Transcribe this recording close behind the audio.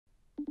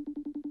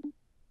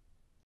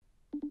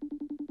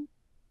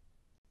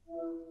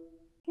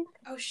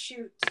Oh,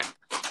 shoot.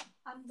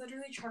 I'm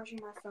literally charging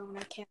my phone.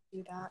 I can't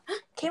do that.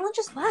 Caitlyn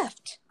just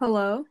left.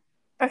 Hello?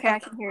 Okay, I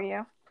can hear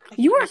you.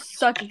 You are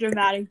such a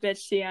dramatic bitch,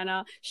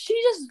 Sienna. She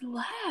just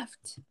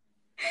left.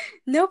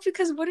 No,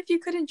 because what if you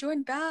couldn't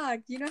join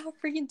back? You know how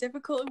freaking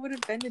difficult it would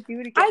have been to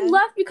do it again? I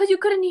left because you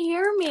couldn't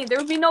hear me. There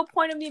would be no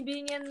point of me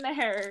being in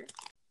there.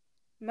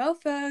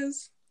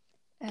 Mofos.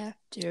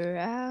 After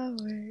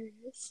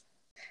hours.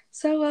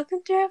 So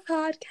welcome to our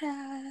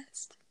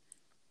podcast.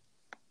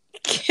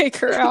 Kick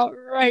her out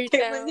right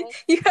Caitlyn, now.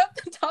 you have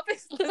the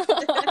topics listed.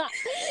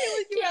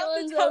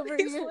 Caitlyn's over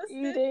here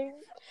eating.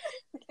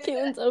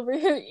 Caitlyn's over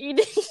here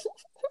eating.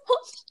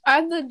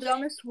 I'm the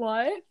dumbest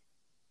what?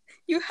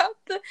 You have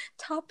the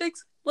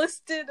topics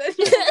listed and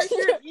you're over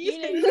here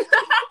eating.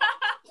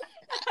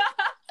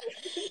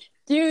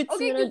 Dude, Okay,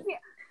 Sienna... do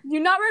you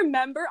not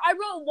remember? I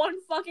wrote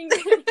one fucking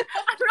thing.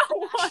 I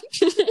wrote one.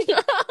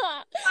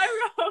 I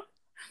wrote.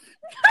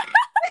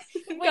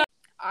 Wait,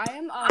 I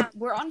am.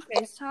 We're on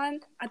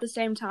FaceTime at the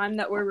same time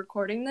that we're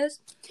recording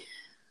this,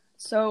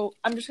 so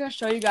I'm just gonna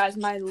show you guys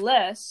my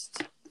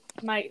list,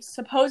 my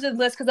supposed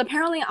list, because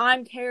apparently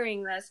I'm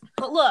carrying this.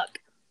 But look,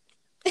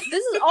 this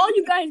is all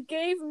you guys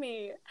gave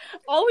me.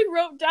 All we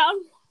wrote down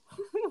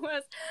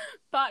was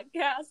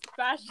podcast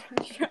fashion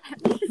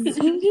trends.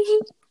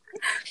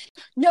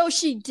 No,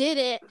 she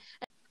didn't.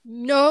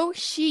 No,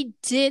 she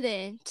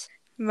didn't.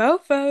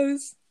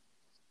 Mofos.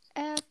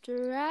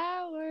 After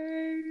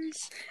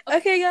hours.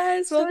 Okay,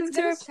 guys, So welcome it's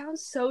to gonna our. sound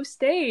so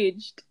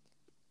staged.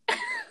 It's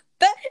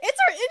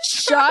our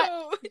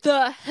intro. Shut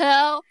the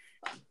hell.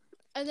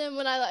 And then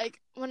when I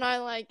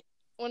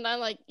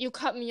you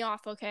cut me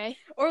off, okay?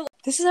 Or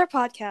this is our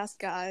podcast,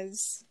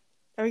 guys.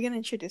 Are we gonna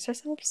introduce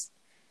ourselves?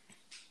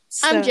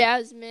 I'm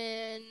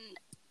Jasmine,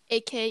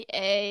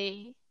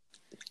 aka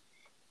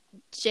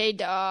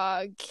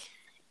J-Dog,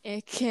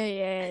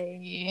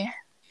 aka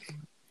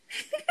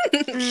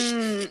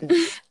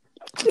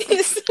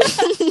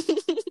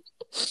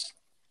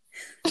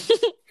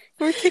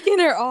We're kicking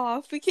her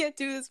off. We can't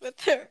do this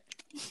with her.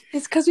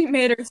 It's because we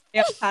made her stay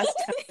up past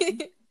 10.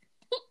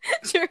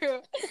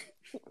 True.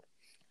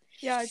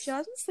 Yeah,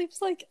 Jasmine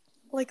sleeps like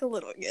a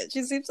little kid.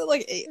 She sleeps at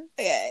like 8.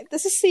 Okay,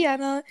 this is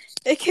Sienna,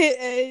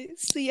 aka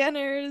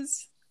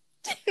Sienna's.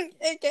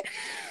 Okay.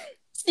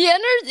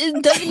 Sienna,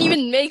 it doesn't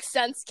even make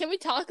sense. Can we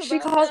talk about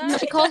that?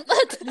 She called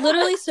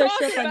literally search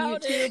Talk up on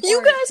about YouTube. it.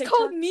 You guys TikTok.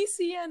 called me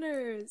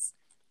Sienna's.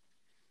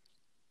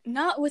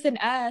 Not with an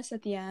S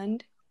at the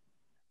end.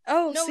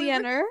 Oh, No,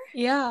 Sienna?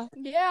 Yeah.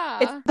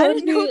 Yeah. I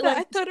didn't know that.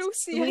 I thought it was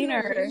Sienna.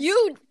 Wiener.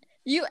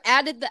 You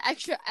added the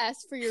extra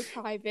S for your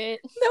private.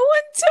 No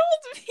one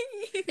told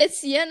me. It's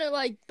Sienna,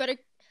 like, better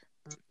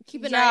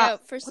keep an eye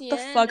out for Sienna.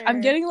 What the fuck? I'm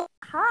getting...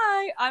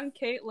 Hi, I'm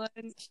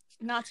Caitlyn.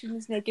 Not to be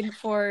mistaken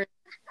for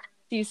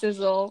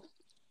C-Sizzle.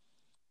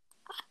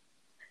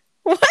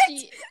 What?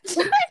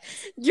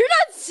 You're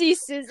not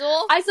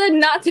C-Sizzle. I said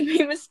not to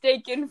be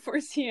mistaken for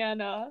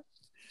Sienna.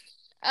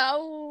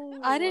 Oh.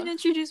 I didn't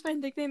introduce my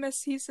nickname as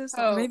C-Sizzle.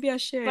 Oh. Maybe I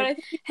should. But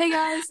Hey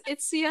guys,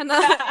 it's Sienna,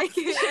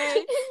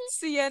 aka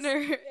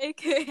Sienna,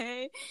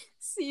 aka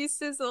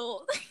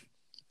C-Sizzle.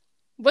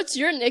 What's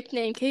your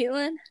nickname,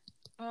 Caitlyn?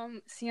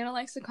 Sienna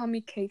likes to call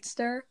me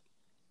Catester.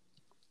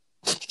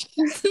 I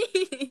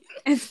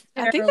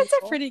I think that's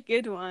a pretty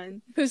good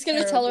one. Who's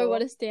gonna tell her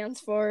what it stands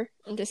for?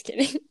 I'm just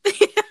kidding.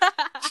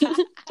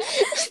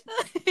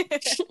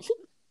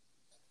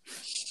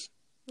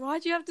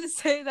 Why'd you have to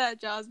say that,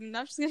 Jasmine?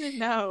 I'm just gonna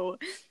know.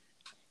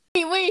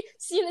 Wait,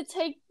 Sienna,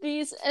 take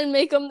these and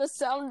make them the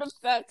sound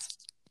effects.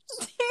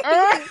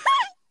 We're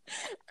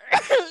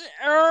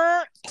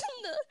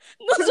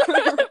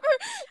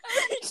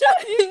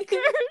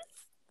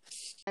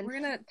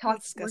gonna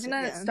talk. We're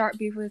gonna start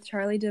beef with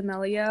Charlie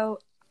D'Amelio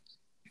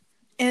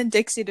and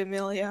Dixie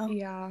D'Amelio.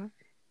 Yeah.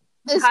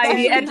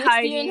 Heidi and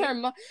Heidi Heidi. and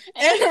her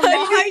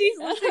Heidi's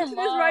listening to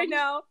this right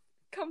now.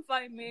 Come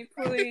find me,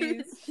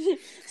 please.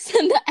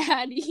 Send the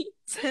Addy.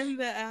 Send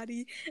the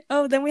Addy.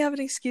 Oh, then we have an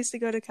excuse to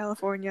go to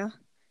California.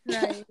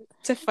 Right.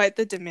 To fight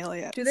the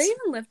D'Amelios. Do they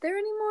even live there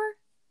anymore?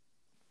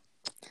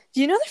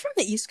 Do you know they're from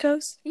the East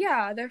Coast?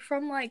 Yeah, they're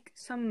from like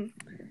some,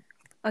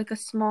 like a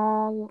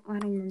small, I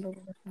don't remember.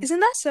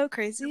 Isn't that so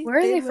crazy? Where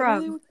are they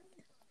from?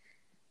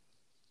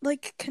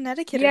 Like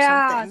Connecticut or something.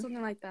 Yeah,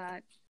 something like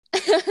that.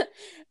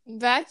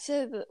 Back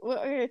to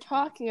what we were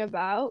talking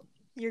about.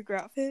 Your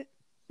outfit?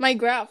 My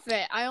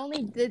outfit. I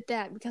only did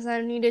that because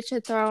I needed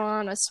to throw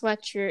on a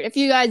sweatshirt. If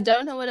you guys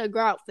don't know what a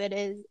outfit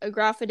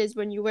is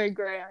when you wear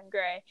gray on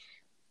gray.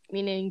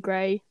 Meaning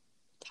gray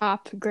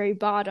top, gray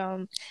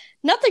bottom.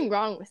 Nothing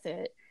wrong with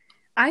it.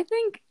 I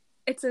think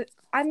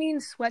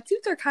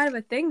sweatsuits are kind of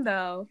a thing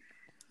though.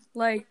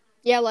 Like...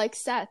 Yeah, like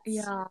sets.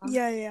 Yeah.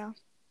 Yeah.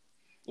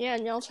 Yeah,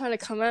 and y'all trying to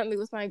come at me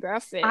with my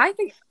graphic. I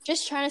think...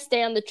 Just trying to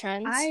stay on the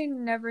trends. I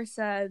never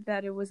said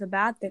that it was a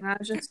bad thing. I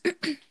was just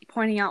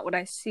pointing out what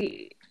I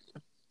see.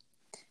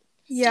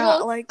 Yeah,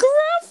 well, like...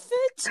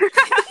 Graphic!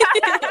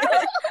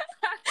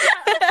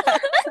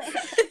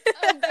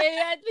 Okay,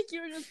 I think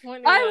you were just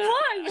pointing out.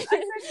 I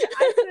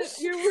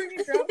said you're wearing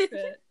a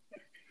graphic.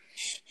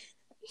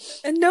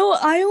 And No,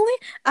 I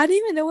didn't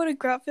even know what a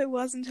Groutfit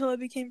was until I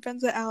became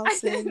friends with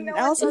Allison.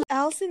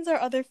 Allison's our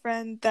other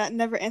friend that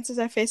never answers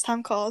our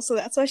FaceTime calls, so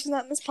that's why she's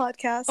not in this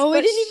podcast. Oh,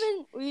 we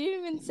didn't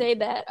even say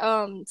that.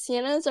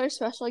 Sienna is our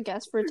special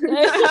guest for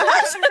today.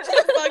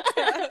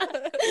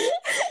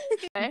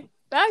 Okay.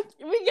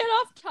 We get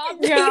off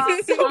topic. Yeah,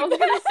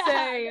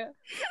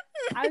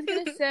 I was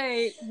gonna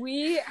say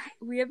we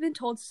have been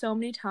told so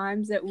many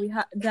times that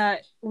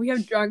we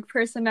have drunk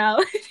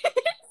personality.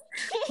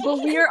 But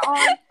we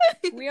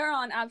are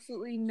on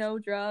absolutely no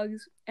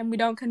drugs, and we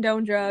don't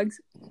condone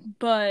drugs,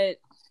 but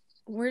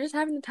we're just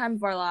having the time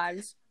of our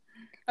lives.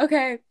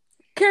 Okay,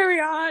 carry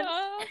on.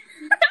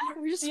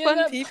 We're just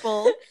fun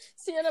people.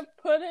 Sienna,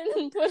 put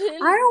in. I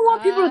don't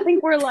want people to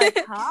think we're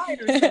like high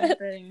or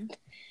something.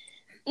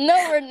 No,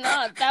 we're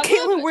not.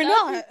 Caitlyn, we're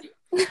not.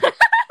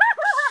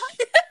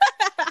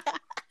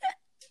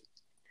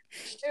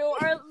 Ew,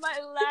 my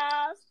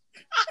laugh.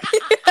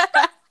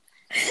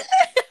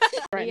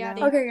 Right now.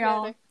 Okay,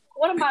 y'all.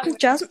 What am I wearing?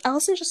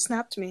 Allison just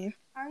snapped me.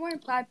 I'm wearing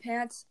plaid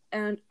pants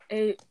and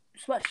a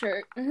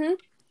sweatshirt.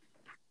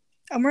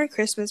 I'm wearing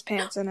Christmas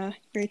pants and a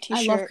gray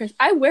t-shirt.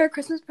 I wear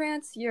Christmas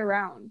pants year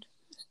round.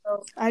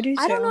 So I do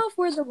too. I don't know if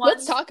we're the ones.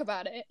 Let's talk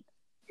about it.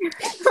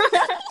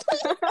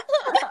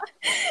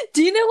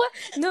 Do you know what?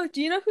 No,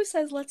 do you know who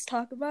says let's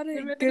talk about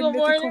it? Mythical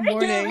Morning.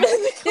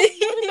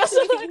 That's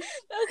what I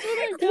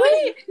got.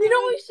 Wait, you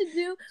know what we should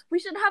do? We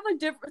should have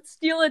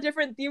steal a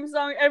different theme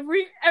song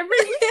every week.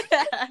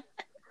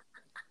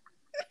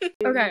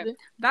 Okay,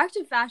 back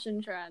to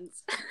fashion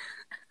trends.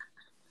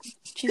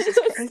 Jesus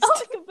Let's Christ.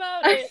 talk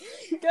about it.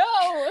 Go.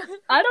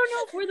 I don't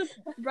know if we're the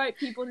right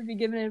people to be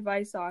giving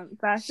advice on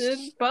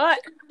fashion, but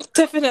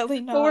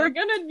Definitely not. we're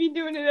gonna be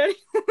doing it anyway.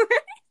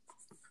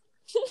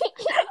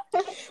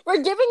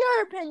 We're giving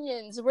our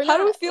opinions. How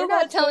do we feel we're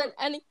not about telling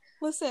any?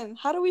 Listen,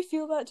 how do we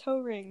feel about toe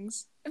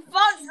rings?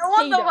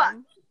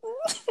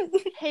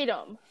 Hate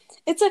them.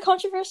 It's a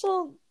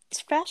controversial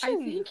fashion. I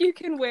think you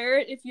can wear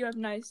it if you have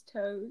nice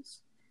toes.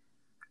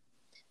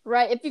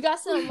 Right. If you got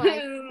some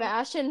like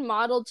fashion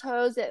model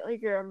toes that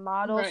like you're a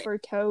model for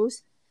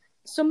toes.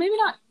 So maybe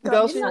not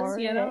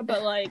Sienna, it.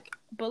 but like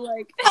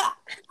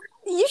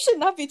you should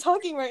not be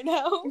talking right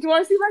now. Do you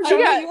want to see my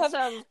toes?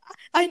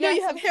 I know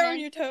you have hair on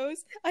your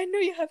toes. I know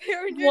you have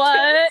hair on your What?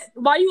 toes.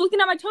 Why are you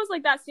looking at my toes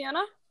like that,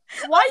 Sienna?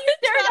 Why are you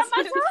staring at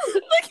my toes?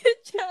 Look at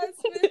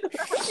Jasmine.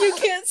 You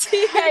can't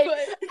see Hey, her,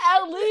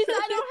 at least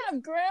I don't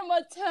have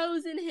grandma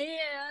toes and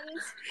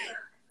hands.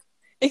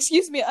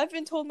 Excuse me, I've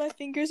been told my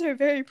fingers are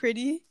very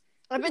pretty.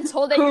 I've been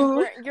told that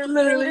your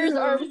fingers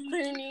are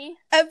pretty.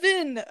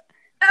 Evan's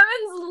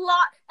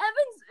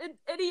an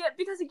idiot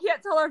because he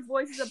can't tell our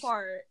voices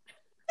apart.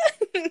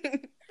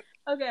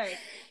 Okay.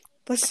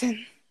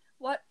 Listen.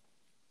 What?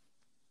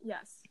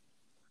 Yes.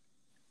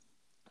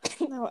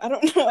 No, I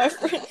don't know.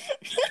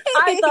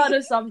 I thought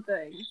of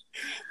something.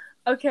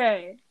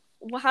 Okay.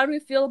 Well, how do we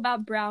feel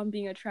about brown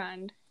being a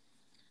trend?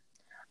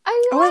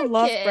 I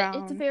love it.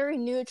 brown. It's very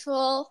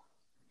neutral.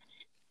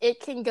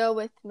 It can go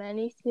with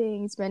many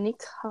things, many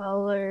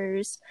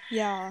colors.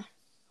 Yeah.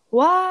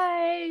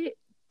 White,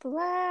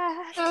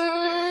 black,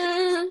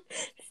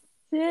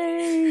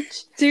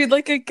 sage. Dude,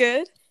 like a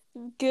good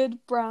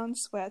brown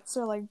sweats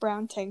or like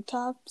brown tank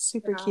top.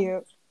 Super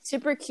cute.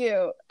 Super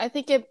cute. I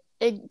think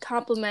it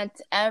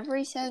complements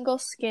every single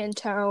skin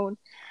tone.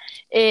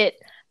 She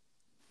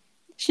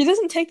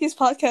doesn't take these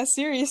podcasts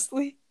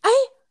seriously.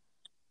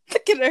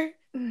 Look at her.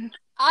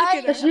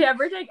 Does she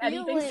ever take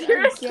anything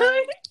seriously?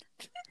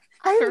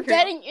 I'm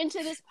getting into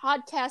this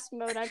podcast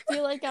mode. I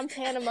feel like I'm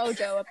Tana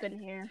Mojo up in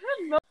here.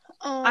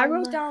 I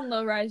wrote down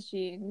low-rise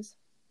jeans.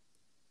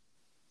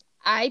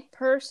 I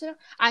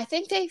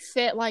think they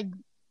fit like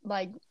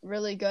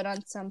really good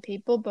on some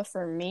people, but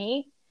for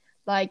me,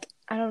 like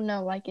I don't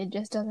know, like it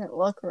just doesn't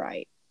look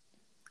right.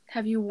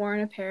 Have you worn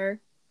a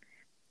pair?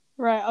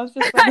 Right, I was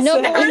just like, no,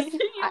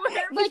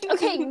 like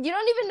okay, you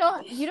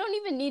don't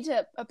even need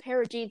a pair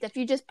of jeans if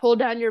you just pull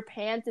down your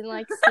pants and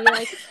like see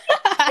like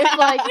if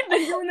like you've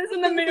been doing this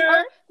in the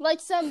mirror, like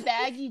some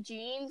baggy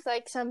jeans,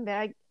 like some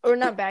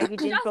not baggy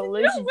jeans, but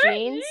loose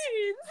jeans.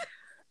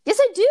 Yes,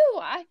 I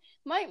do.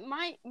 My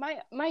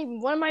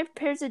one of my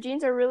pairs of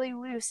jeans are really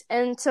loose,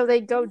 and so they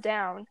go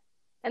down,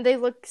 and they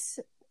look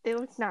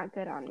not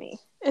good on me.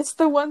 It's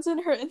the ones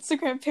in her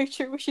Instagram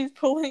picture where she's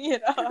pulling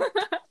it up.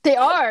 They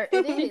are.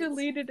 You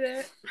deleted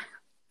it.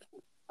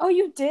 Oh,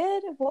 you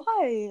did?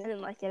 Why? I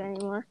didn't like it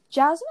anymore.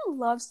 Jasmine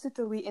loves to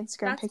delete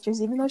Instagram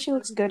pictures, even though she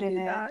looks good in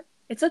it.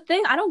 It's a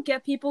thing. I don't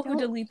get people who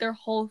delete their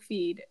whole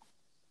feed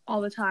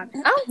all the time.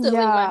 I don't delete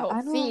my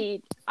whole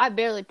feed. I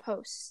barely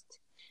post.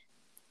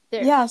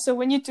 There. Yeah, so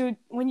when you do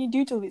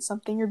delete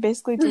something, you're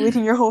basically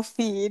deleting your whole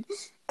feed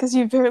because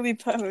you barely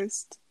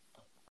post.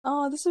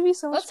 Oh, this would be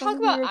so much fun.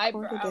 Let's talk about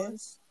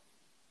eyebrows.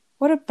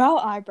 What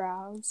about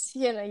eyebrows?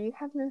 Sienna, you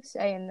have no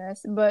say in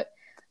this, but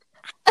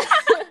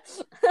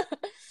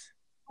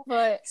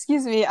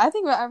excuse me, I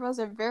think my eyebrows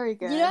are very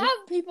good. You know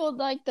how people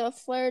like the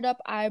flared up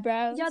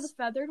eyebrows? Yeah, the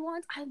feathered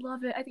ones. I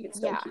love it. I think it's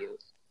so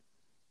cute.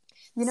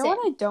 You know what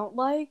I don't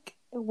like?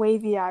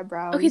 wavy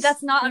eyebrows. Okay,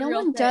 that's not a No real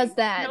one thing. does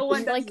that. No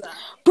one does Like, that.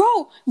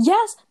 Bro,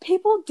 yes,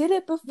 people did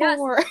it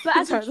before. Yes, but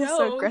as a Sorry, that's so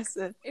joke,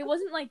 aggressive. it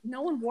wasn't like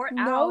no one wore it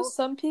out. No,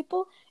 some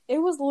people, it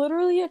was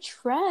literally a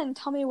trend.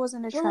 Tell me it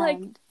wasn't a But, like,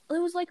 trend. it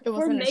was like It for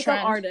wasn't a makeup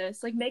trend.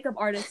 artists. Like makeup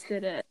artists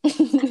did it.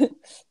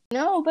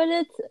 no, but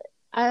it's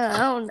I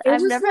don't know. It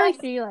I've was never like-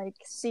 actually like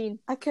seen.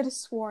 I could have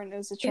sworn it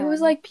was a trend. It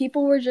was like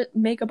people were just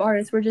makeup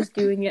artists were just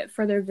doing it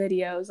for their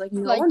videos. Like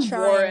no Like, one wore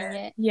trying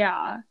it. it.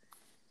 Yeah,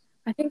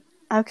 I think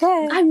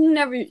Okay. I've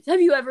never.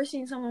 Have you ever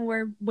seen someone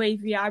wear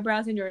wavy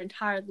eyebrows in your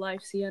entire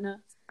life, Sienna?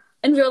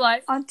 In your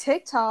life? On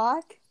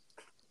TikTok.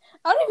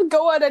 I don't even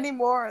go out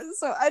anymore,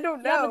 so I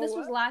don't know. Yeah, but this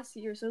was last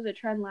year, so it was a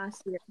trend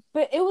last year.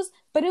 But it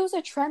was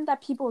a trend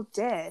that people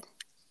did.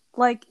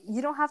 Like,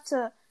 you don't have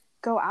to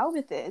go out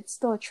with it. It's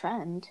still a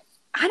trend.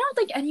 I don't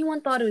think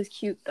anyone thought it was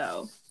cute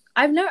though.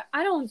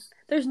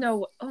 There's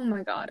no. Oh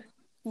my god.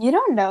 You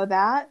don't know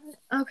that.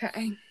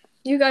 Okay.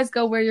 You guys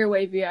go wear your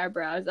wavy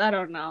eyebrows. I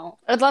don't know.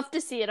 I'd love to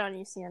see it on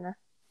you, Sienna.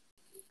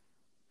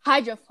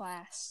 Hydro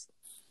Flask.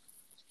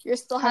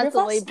 Yours still has the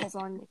Hydro Flask?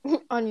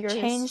 labels on yours.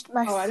 Changed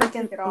my I didn't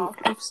freaking take it off.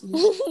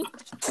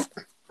 Oopsies.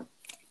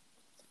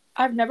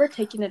 I've never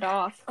taken it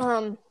off.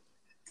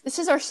 This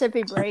is our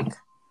sippy break.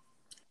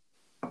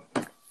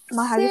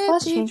 My Hydro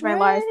Flask changed my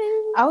life.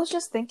 I was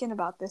just thinking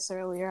about this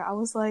earlier. I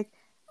was like,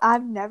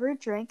 I've never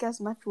drank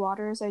as much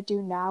water as I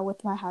do now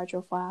with my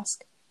Hydro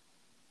Flask.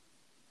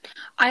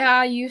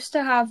 I used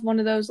to have one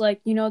of those,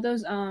 like, you know,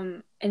 those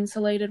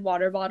insulated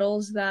water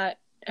bottles that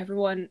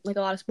everyone, like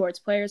a lot of sports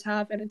players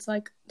have, and it's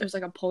like there's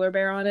like a polar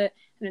bear on it,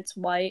 and it's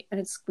white and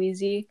it's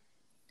squeezy.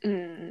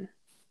 The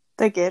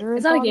Gatorade.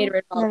 It's not bottle? a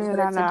Gatorade bottle, No,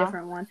 but it's a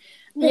different one.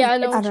 Yeah, I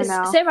know. I don't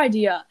know. Same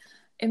idea.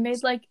 It made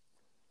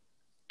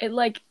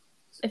like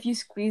if you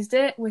squeezed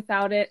it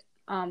without it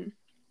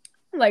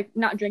like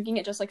not drinking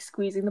it, just like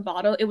squeezing the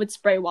bottle, it would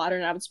spray water,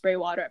 and I would spray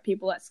water at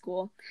people at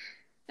school,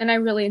 and I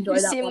really enjoyed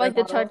that. You seem water like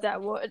the bottle. type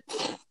that would.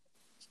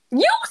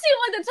 You seem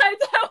like the type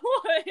that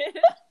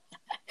would.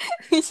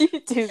 You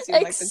do seem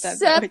like the type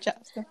that would,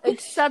 Jasmine.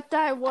 Except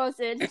I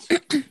wasn't.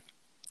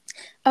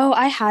 Oh,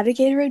 I had a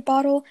Gatorade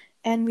bottle,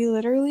 and we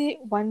literally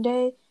one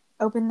day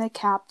opened the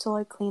cap to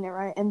like clean it,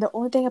 right? And the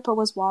only thing I put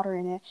was water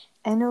in it,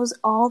 and it was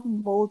all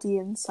moldy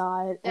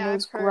inside, and it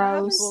was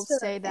gross. People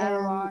say that a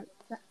and lot.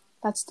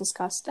 That's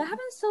disgusting. That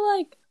happens to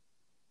like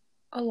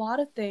a lot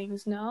of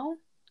things, no?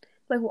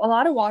 Like a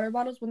lot of water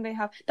bottles when they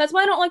have. That's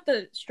why I don't like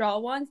the straw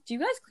ones. Do you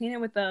guys clean it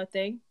with the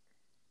thing?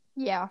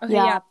 Yeah. Okay,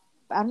 Yeah. yeah.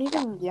 I don't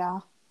even. Yeah.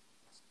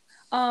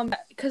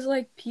 Because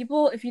like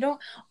people, if you don't,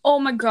 oh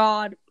my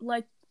god,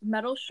 like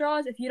metal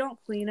straws, if you don't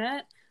clean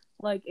it,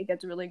 like it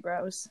gets really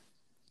gross.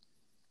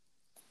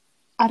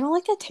 I don't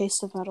like the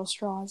taste of metal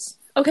straws.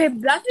 Okay,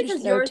 that's because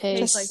There's no yours taste.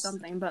 tastes like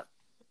something, but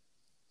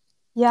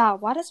Yeah,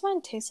 why does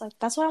mine taste like?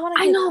 That's why I want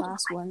to I get know.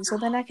 glass one, so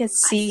then I could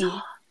see.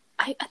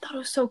 I thought it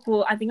was so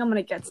cool. I think I'm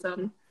gonna get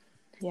some.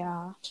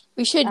 Yeah,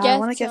 We should I get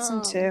want to get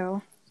some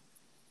too.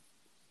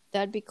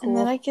 That'd be cool. And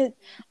then I could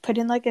put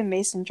in like a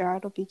mason jar.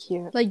 It'll be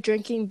cute. Like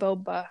drinking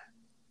boba.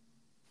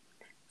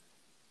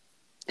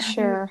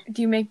 Sure.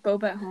 Do you make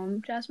boba at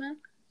home, Jasmine?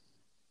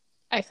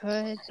 I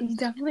could. You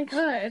definitely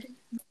could.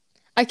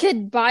 I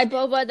could buy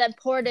boba, then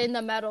pour it in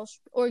the metal,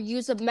 or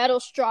use a metal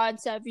straw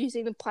instead of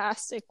using the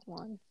plastic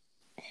one.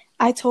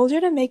 I told her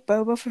to make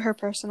boba for her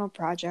personal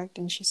project,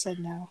 and she said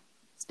no.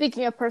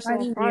 Speaking of Why personal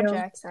didn't you?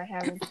 projects, I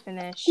haven't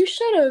finished. You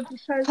should have,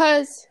 because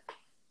Because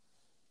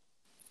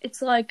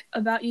it's like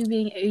about you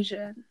being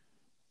Asian.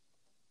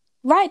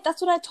 Right,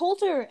 that's what I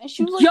told her, and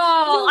she was like, Yo,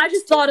 "No, I it's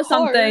just too thought of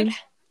hard." something.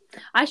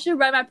 I should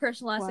write my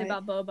personal essay What?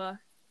 about boba.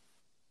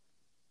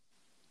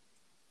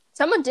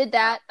 someone did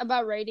that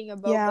about rating a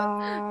boba.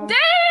 Yeah.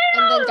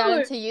 And then got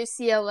into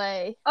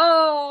UCLA.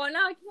 Oh,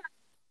 now I can't.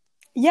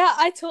 Yeah,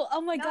 I told.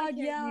 Oh my now I god, can't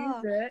yeah.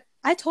 use it.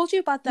 I told you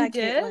about that,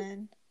 You did?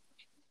 Caitlyn.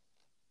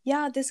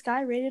 Yeah, this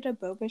guy rated a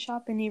boba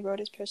shop, and he wrote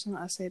his personal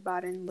essay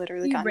about it, and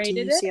literally He got into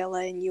rated it?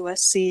 UCLA and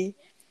USC.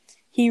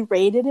 He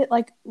rated it,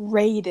 like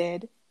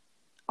rated,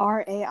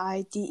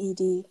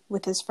 RAIDED,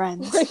 with his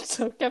friends. Like,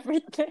 took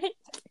everything.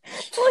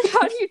 Like,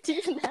 how do you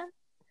do that?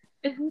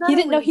 Isn't that He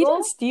didn't know. He illegal?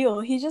 didn't steal.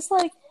 He just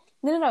like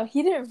no.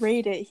 He didn't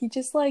rate it. He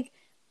just like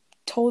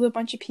told a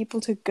bunch of people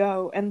to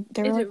go, and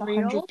there Is were it like real?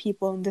 100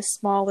 people in this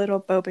small little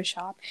boba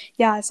shop.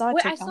 Yeah, I saw a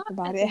Wait, I TikTok saw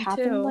about that it. It thing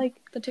happened too. like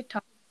The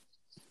TikTok.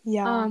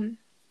 yeah.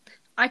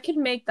 I could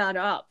make that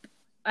up.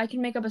 I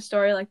can make up a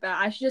story like that.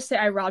 I should just say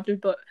I robbed a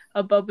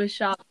boba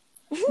shop.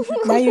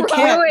 Now you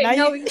can't. Wait, now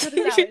no, you... we can cut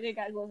this out. Okay,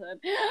 guys, listen.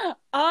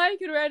 I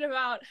could write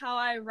about how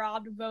I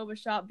robbed a boba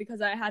shop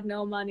because I had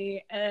no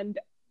money and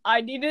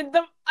I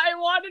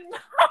wanted.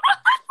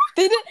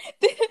 They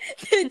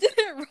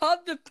didn't rob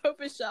the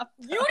boba shop.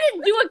 You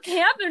didn't do a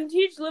camp and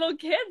teach little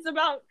kids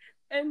about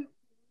and.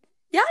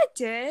 Yeah, I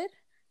did.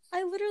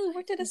 I literally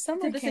worked at a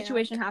summer Did the camp.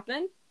 situation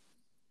happen?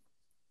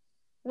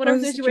 What Whatever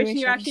was the situation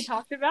you situation? actually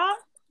talked about?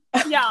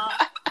 Yeah.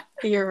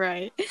 You're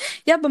right.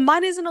 Yeah, but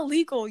mine isn't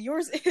illegal.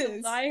 Yours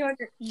is.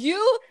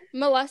 You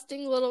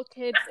molesting little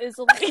kids is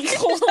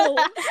illegal.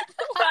 What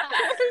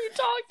are you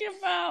talking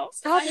about?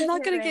 Stop, I'm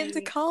not gonna get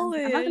into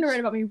college. I'm not gonna write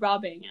about me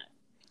robbing it.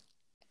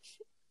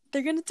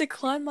 They're gonna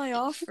decline my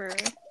offer.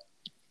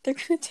 They're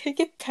gonna take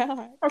it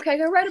back. Okay, I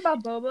can write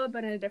about boba,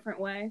 but in a different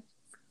way.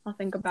 I'll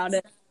think about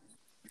it.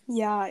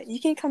 Yeah, you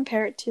can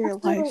compare it to your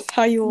life.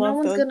 How you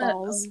love those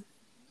balls.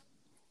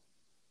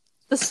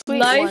 The sweet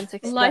ones,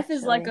 life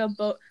is like a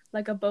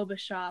boba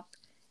shop.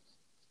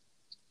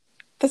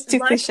 That's too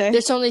cliche.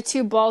 There's only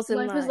 2 balls in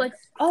life. Life is like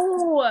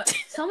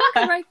someone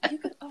could write.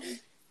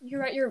 You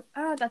write your.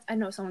 That's I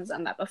know someone's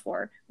done that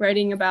before.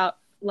 Writing about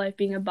life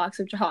being a box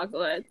of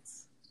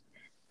chocolates.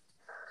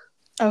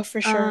 Oh,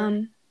 for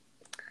sure.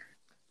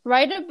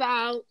 Write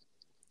about.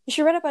 You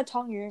should write about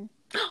Tongyun.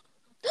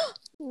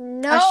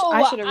 No,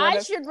 I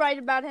should write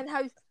about it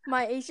how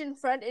my Asian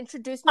friend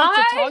introduced me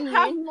to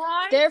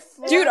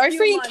Tongyun. Dude, are you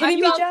freaking kidding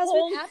me,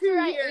 Jasmine? After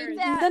I ate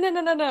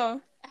that,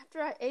 no.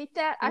 After I ate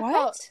that, I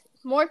felt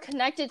more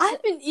connected.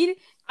 I've been eating.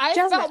 I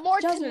felt more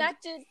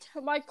connected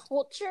to my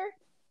culture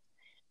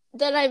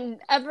than I've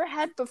ever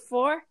had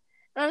before.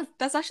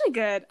 That's actually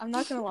good. I'm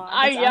not gonna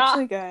lie. That's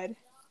actually good.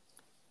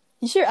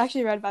 You should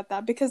actually write about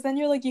that because then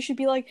you should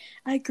be like,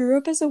 I grew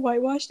up as a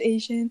whitewashed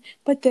Asian,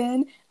 but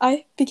then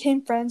I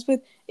became friends with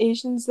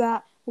Asians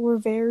that were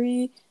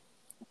very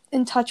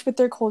in touch with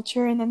their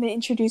culture, and then they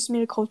introduced me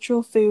to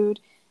cultural food,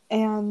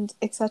 and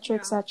etc.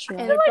 etc.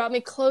 And it brought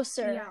me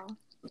closer. Yeah.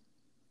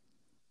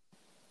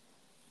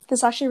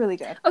 That's actually really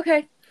good.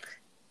 Okay.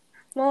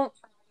 Well,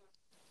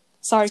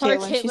 sorry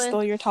Caitlyn, she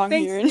stole your tongue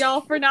here. Thanks,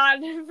 y'all, for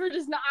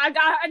just not.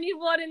 I need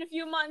blood in a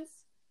few months.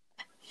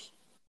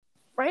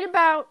 Write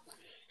about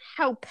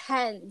how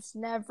pens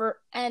never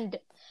end.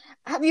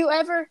 Have you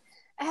ever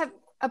have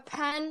a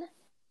pen?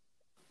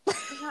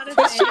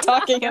 What you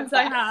talking about?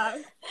 I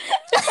have.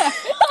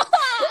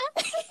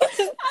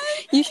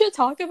 You should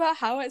talk about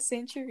how at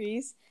St.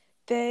 Therese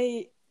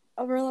they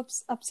were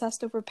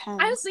obsessed over pens.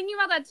 I was thinking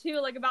about that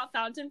too, like about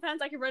fountain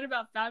pens. I could write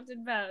about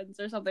fountain pens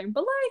or something,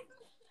 but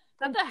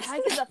what the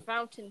heck is a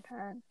fountain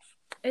pen?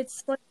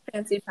 It's like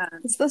fancy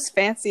pens. It's those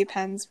fancy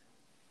pens.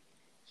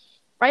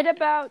 Write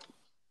about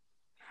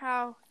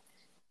how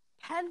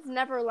pens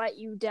never let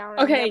you down.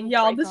 Okay,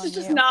 y'all, this is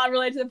just not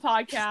related to the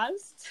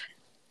podcast.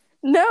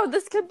 No,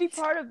 this could be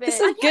part of it. This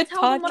is good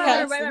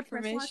podcast write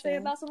information.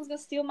 about someone's gonna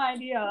steal my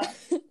idea.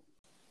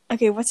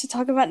 Okay, what to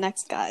talk about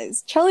next,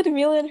 guys? Charli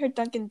D'Amelio and her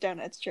Dunkin'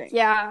 Donuts drink.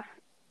 Yeah.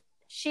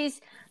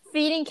 She's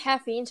feeding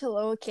caffeine to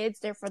little kids,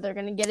 therefore they're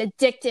gonna get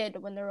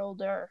addicted when they're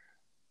older.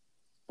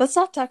 Let's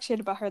not talk shit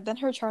about her. Then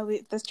those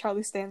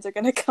Charli stands are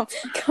gonna come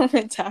and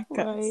attack us.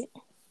 Right.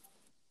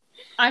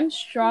 I'm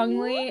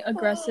strongly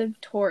aggressive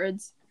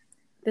towards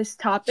this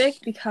topic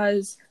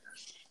because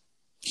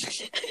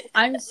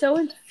I'm so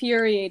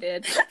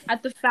infuriated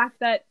at the fact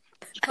that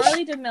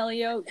Charli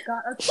D'Amelio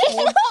got a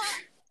cold.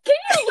 Can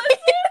you listen?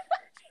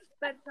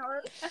 That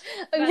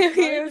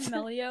Charli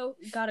D'Amelio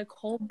got a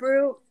cold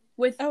brew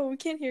with. Oh, we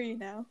can't hear you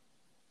now.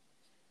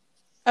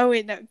 Oh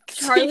wait, no.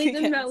 Charli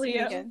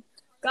D'Amelio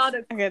got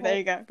a. Okay, there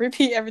you go.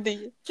 Repeat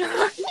everything.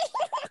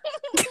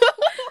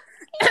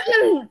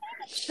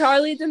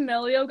 Charli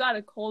D'Amelio got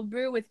a cold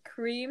brew with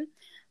cream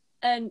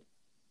and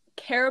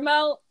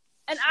caramel,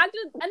 and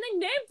they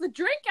named the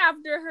drink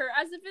after her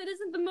as if it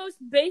isn't the most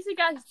basic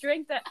ass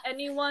drink that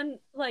anyone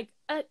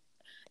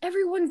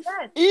everyone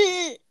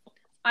gets.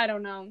 I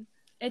don't know.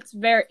 It's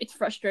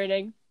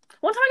frustrating.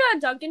 One time I got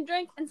a Dunkin'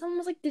 drink and someone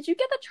was like, "Did you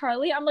get the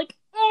Charli?" I'm like,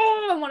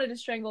 "Oh, I wanted to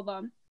strangle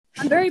them."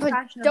 I'm very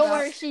passionate. Don't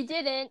worry, she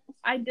didn't.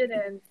 I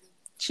didn't.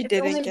 She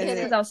didn't get it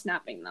because I was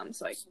snapping them.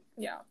 So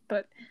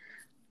but.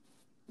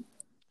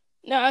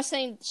 No, I was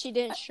saying she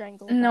didn't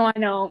strangle them. No, I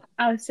know.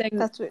 I was saying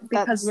that's what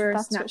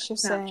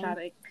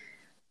Snapchatting.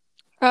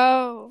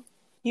 Oh.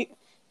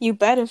 You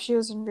bet if she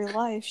was in real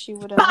life, she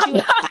would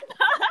have.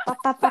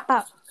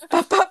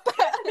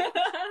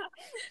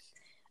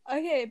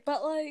 Okay,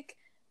 but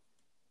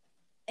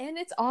and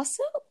it's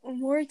also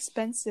more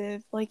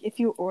expensive, if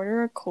you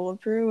order a cold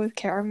brew with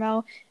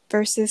caramel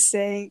versus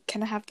saying,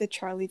 "Can I have the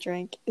Charli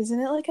drink?" Isn't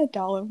it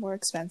 $1 more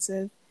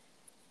expensive?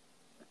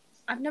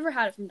 I've never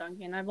had it from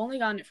Dunkin'. I've only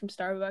gotten it from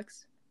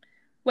Starbucks.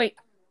 Wait.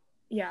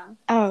 Yeah.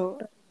 Oh,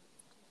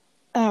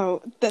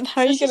 then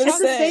how are you gonna say? It's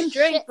the same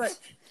drink, but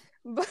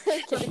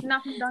it's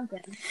not from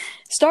Dunkin'.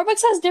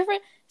 Starbucks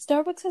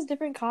has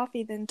different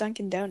coffee than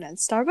Dunkin'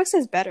 Donuts. Starbucks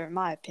is better in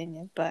my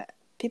opinion, but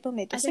people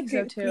may disagree.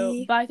 I think so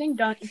too. But I think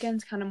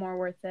Dunkin's kind of more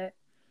worth it.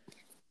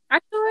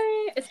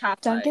 Actually, it's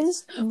half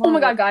Dunkin's. Oh my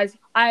god, guys!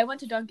 I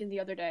went to Dunkin' the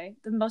other day.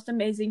 The most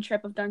amazing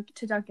trip to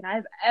Dunkin'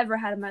 I've ever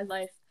had in my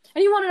life.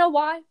 And you want to know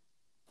why?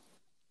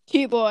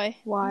 Cute boy.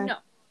 Why? No.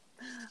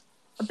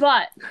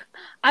 But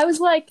I was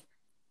like,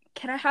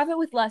 "Can I have it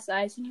with less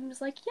ice?" And he was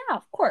like, "Yeah,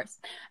 of course."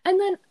 And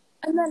then.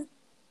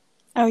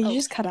 Oh, you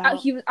just cut out.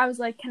 I was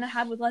like, "Can I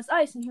have it with less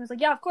ice?" And he was like,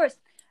 "Yeah, of course."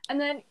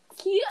 And then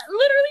he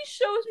literally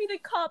shows me the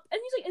cup,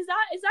 and he's like, "Is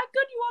that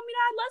good? You want me to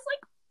add less?"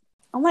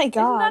 Oh my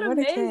god! Isn't that what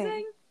amazing? a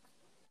king!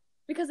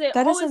 because they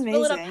That is always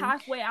fill it up amazing.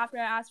 halfway after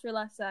I ask for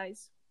less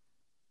ice.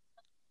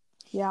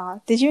 Yeah.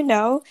 Did you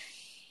know?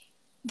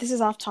 This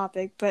is off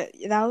topic, but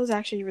that was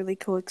actually a really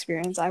cool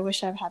experience. I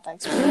wish I've had that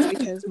experience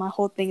because my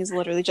whole thing is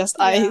literally just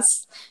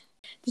ice.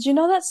 Did you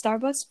know that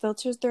Starbucks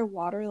filters their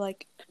water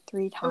like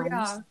 3 times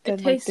It than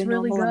like tastes the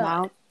really normal good.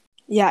 amount?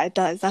 Yeah, it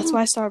does. That's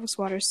why Starbucks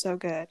water is so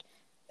good.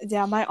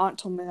 Yeah, my aunt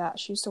told me that.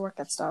 She used to work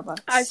at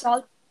Starbucks. I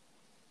saw.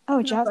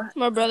 Oh, Jasmine.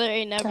 My brother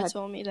ain't never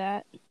told me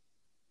that.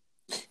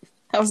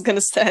 I was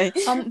gonna say.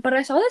 But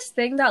I saw this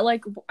thing that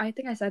like I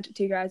think I sent it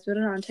to you guys, but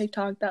on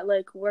TikTok that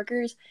like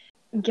workers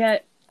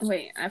get.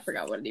 Wait, I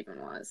forgot what it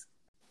even was.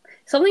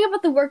 Something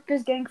about the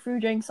workers getting free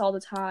drinks all the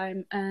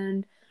time,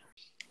 and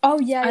Oh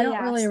yeah, I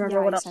don't really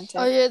remember what else.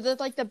 Oh yeah, the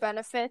like the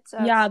benefits.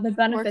 Yeah, the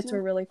benefits working.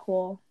 were really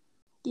cool.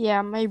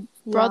 Yeah, my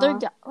brother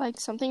got like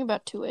something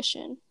about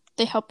tuition.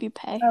 They help you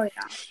pay. Oh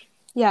yeah.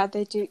 Yeah,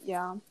 they do.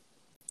 Yeah,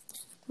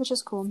 which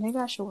is cool. Maybe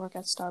I should work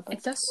at Starbucks.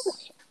 It's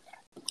definitely.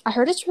 I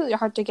heard it's really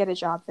hard to get a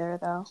job there,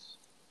 though.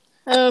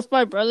 If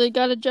my brother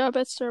got a job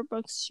at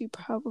Starbucks, you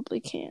probably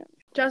can't.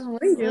 Jasmine,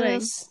 what are you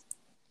doing?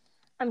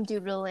 I'm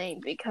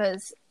doodling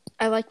because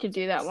I like to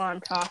do that while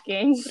I'm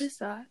talking. What is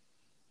that?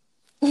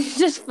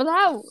 Just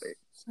flowers.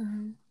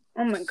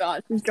 Oh my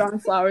god, she's drawing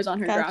flowers on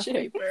her graph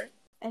paper.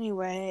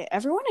 Anyway,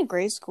 everyone in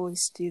grade school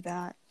used to do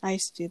that. I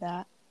used to do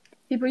that.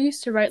 People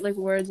used to write like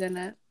words in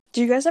it.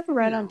 Do you guys ever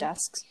write on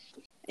desks?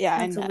 Yeah,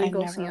 That's I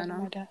illegal, never write Sienna.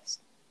 on my desk.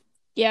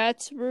 Yeah,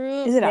 it's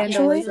rude. Is it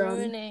actually?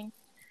 ruining?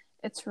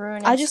 It's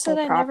ruining. I just said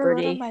I property. never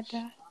wrote on my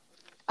desk.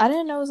 I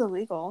didn't know it was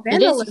illegal.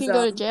 It is. You can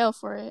go to jail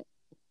for it.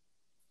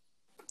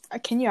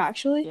 Can you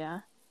actually?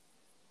 Yeah.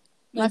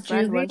 My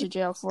friend went to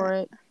jail for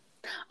it.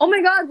 Oh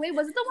my god! Wait,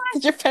 was it the one?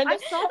 Did your friend? I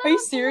saw that. Are you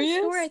on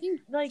serious?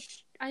 Story.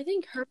 I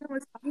think Herman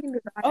was talking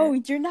about it. Oh,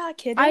 you're not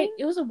kidding?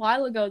 It was a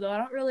while ago though. I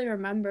don't really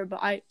remember, but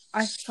I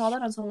saw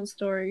that on someone's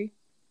story.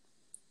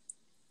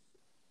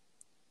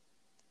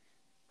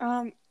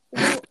 Well,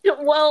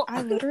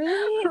 I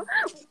literally.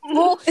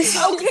 Well, okay,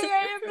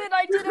 I admit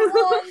I did it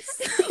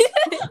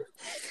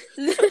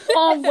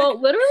once. well,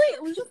 literally,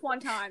 it was just one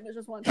time.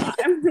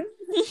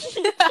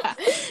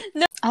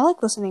 No. I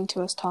like listening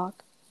to us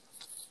talk.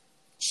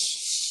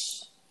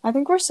 I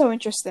think we're so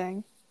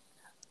interesting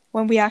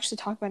when we actually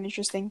talk about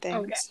interesting things.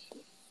 Okay.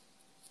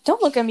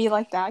 Don't look at me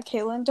like that,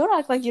 Caitlyn. Don't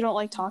act like you don't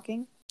like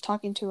talking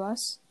to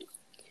us.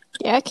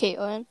 Yeah,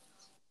 Caitlyn.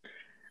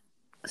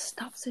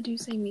 Stop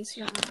seducing me,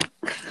 Sienna.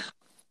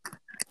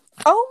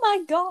 Oh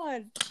my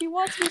god, she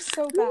wants me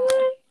so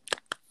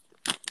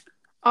bad.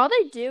 All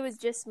they do is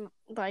just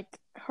like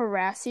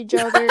harass each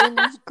other in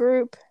this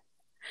group,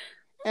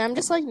 and I'm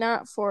just like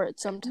not for it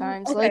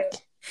sometimes. Okay.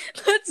 Like,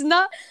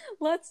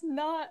 let's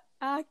not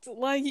act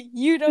like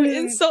you don't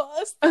insult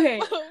us. Okay,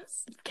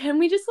 can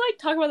we just like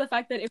talk about the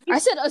fact that if I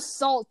said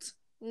assault,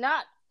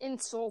 not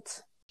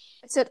insult.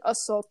 I said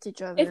assault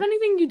each other. If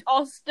anything, you'd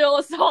all still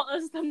assault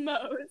us the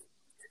most.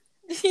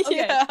 Okay,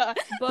 yeah.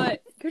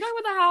 But can we talk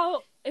about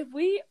how if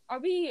we are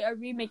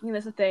we making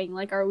this a thing?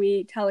 Like, are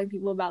we telling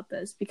people about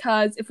this?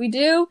 Because if we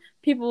do,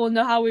 people will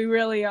know how we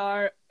really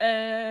are.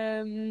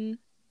 I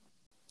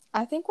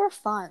think we're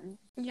fun.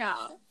 Yeah.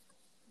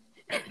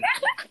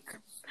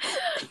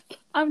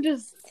 I'm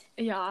just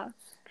because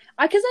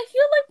I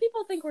feel like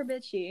people think we're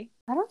bitchy.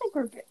 I don't think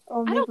we're.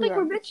 I don't think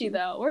we're bitchy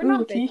though. We're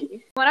not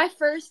bitchy. When I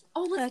first,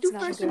 let's do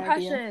first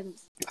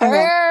impressions.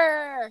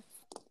 Okay.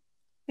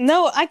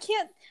 No, I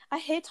can't. I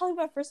hate talking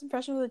about first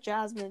impressions with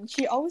Jasmine.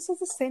 She always says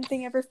the same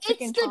thing every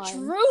freaking time. It's the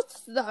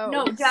truth, though.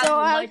 No,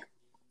 Jasmine,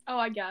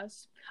 I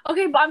guess.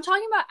 Okay, but I'm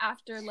talking about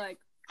after, like,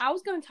 I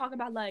was going to talk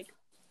about, like,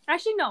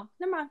 actually, no,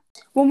 never mind.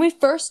 When we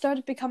first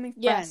started becoming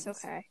friends. Yes,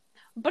 okay.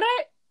 But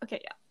yeah.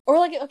 Or,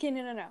 like, okay,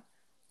 no.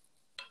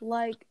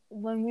 Like,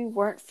 when we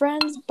weren't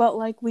friends, but,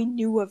 like, we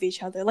knew of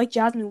each other. Like,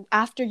 Jasmine,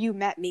 after you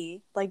met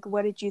me, like,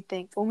 what did you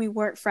think when we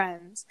weren't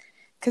friends?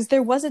 Because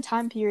there was a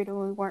time period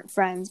when we weren't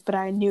friends, but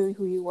I knew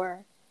who you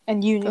were.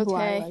 And you knew who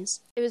I was.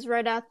 It was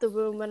right out the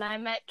womb when I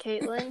met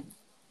Caitlyn.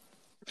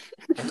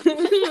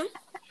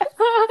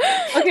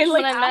 Okay,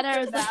 when I met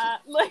her,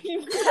 that like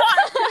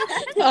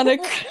on a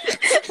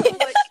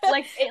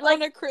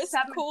on a crisp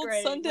cold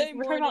grade. Sunday morning.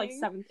 We're talking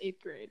about 7th,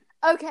 8th grade.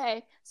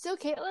 Okay, so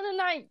Caitlyn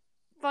and I,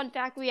 fun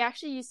fact, we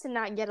actually used to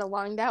not get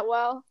along that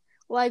well.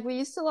 Like, we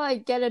used to,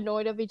 like, get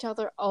annoyed of each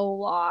other a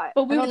lot.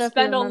 But we would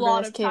spend a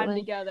lot of time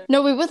together.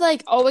 No, we would,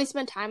 like, always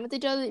spend time with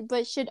each other,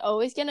 but she'd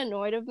always get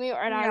annoyed of me, or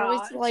I'd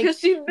always, like,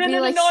 be,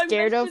 like,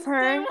 scared of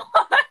her.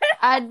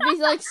 I'd be,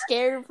 like,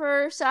 scared of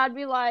her, so I'd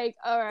be like,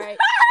 alright.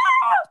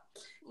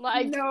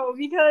 Like, no,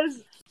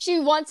 because she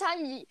one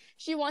time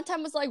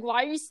was like,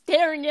 why are you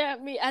staring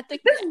at me at the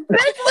This bitch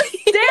was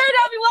staring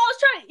at me while I was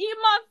trying to eat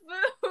my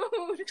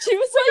food. She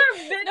was with her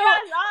big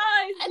ass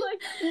eyes.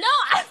 No,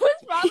 I was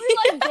probably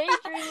like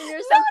daydreaming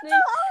or something.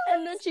 And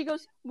then she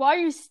goes, why are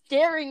you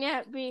staring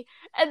at me?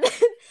 And then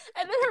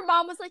her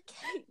mom was like,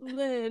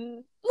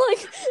 Caitlyn. Like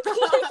she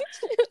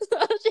was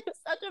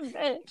such a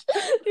bitch.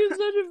 She was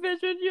such a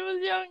bitch when she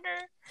was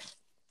younger.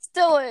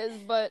 Still is,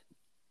 but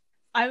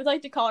I would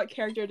like to call it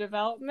character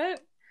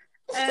development.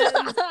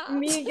 And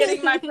me me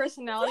getting my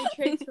personality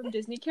traits from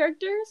Disney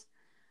characters.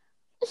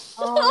 She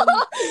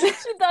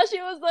thought she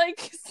was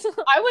like.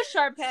 I was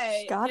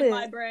Sharpay. Got in it.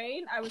 my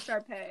brain, I was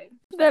Sharpay.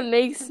 That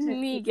makes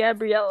me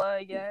Gabriella,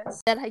 I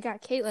guess. That I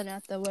got Caitlyn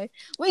out the way.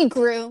 We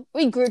grew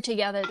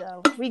together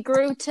though. We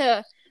grew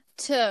to.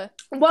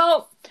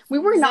 Well, we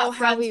were know not how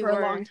friends we for were.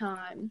 a long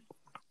time.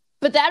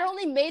 But that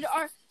only made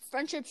our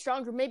friendship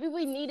stronger. Maybe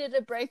we needed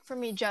a break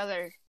from each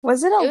other.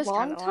 Was it It a was long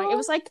kind of time? long. It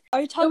was like Are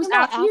you It talking was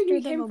about after you after the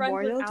became friends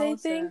with Memorial Day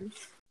Allison. thing?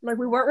 Like,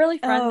 we weren't really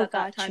friends Oh, at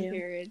that got time you.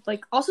 period.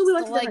 Like, also we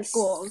went to like different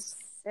schools.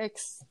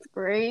 6th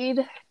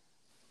grade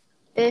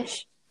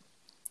ish.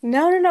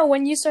 No.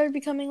 When you started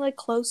becoming like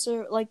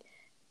closer, like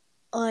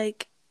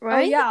right? Oh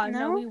yeah,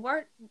 no, we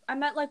weren't. I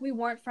meant like we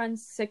weren't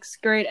friends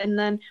 6th grade, and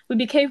then we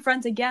became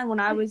friends again when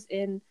I was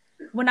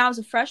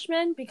a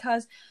freshman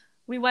because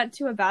we went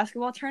to a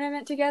basketball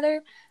tournament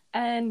together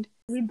and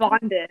we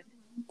bonded.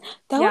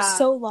 That Yeah. was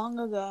so long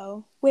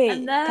ago. Wait,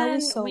 And that then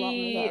was so long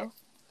we ago.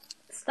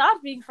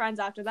 stopped being friends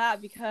after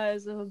that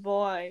because of a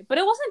boy, but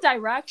it wasn't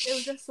direct. It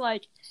was just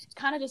like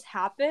kind of just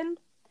happened,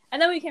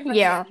 and then we became friends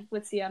again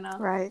with Sienna.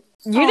 Right.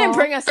 You didn't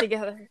bring us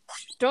together.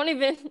 Don't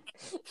even.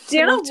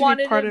 Sienna want to be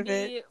wanted part to of be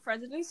it.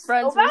 friends with me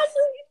Friends so badly.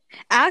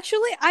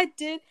 Actually,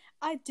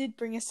 I did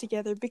bring us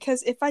together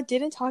because if I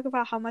didn't talk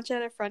about how much I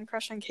had a friend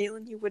crush on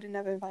Caitlyn, you wouldn't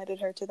have invited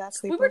her to that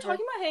sleepover. We were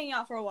talking about hanging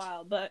out for a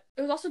while, but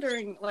it was also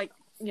during like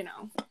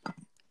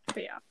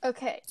But yeah.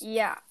 Okay,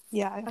 yeah.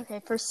 Yeah.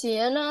 Okay, for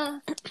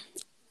Sienna.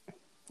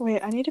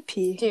 Wait, I need to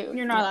pee. Dude.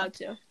 You're not allowed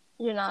to.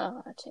 You're not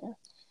allowed to.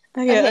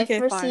 Okay,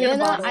 for fine. Sienna,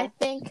 Bottle. I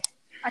think.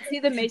 I see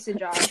the mason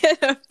jar.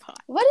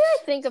 What did I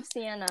think of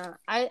Sienna?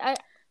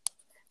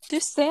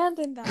 There's sand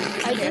in that.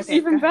 It's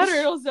even better.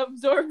 It'll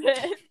absorb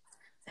it.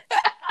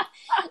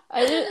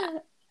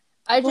 I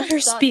Let just her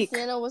thought speak.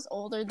 Sienna was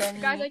older than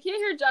me. Guys, I can't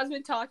hear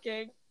Jasmine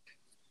talking.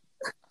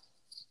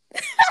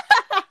 You're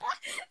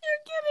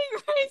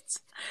kidding, right?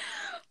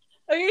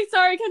 Okay,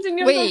 sorry,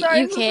 continue. Wait, I'm so sorry,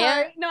 you I'm so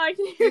can't? sorry. No, I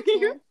can hear You you.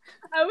 can't?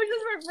 I was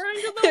just referring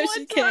to the No, one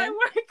she time can.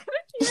 where I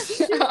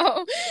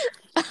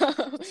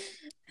couldn't hear you.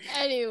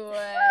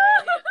 Anyway,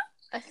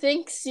 I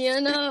think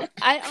Sienna.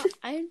 I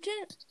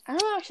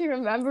don't actually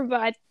remember,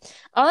 but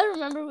all I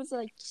remember was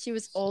like she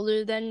was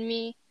older than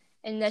me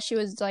and that she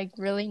was like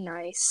really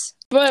nice.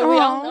 But we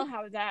all Aw. know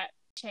how that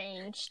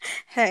changed.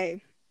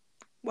 Hey,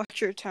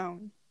 watch your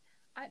tone.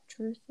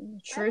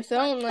 Truth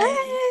only.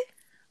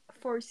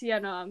 For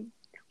Sienna,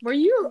 were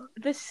you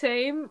the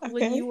same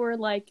when Okay. you were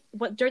like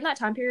during that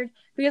time period?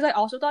 Because I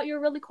also thought you were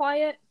really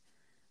quiet,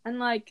 and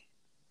like,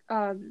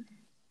 I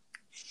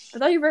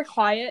thought you were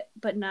quiet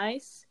but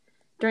nice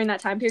during that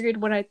time period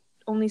when I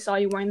only saw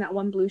you wearing that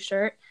one blue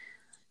shirt.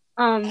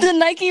 The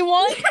Nike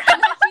one.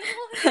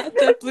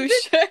 The blue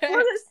shirt.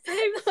 Wore the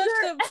same shirt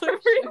The blue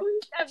every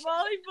week at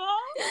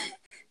volleyball.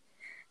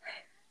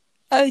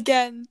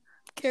 Again,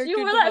 character She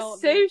wore that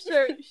development. same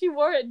shirt. She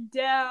wore it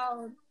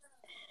down.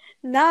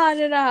 Nah.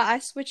 I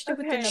switched it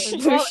with Okay, another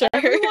blue well, shirt.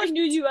 everyone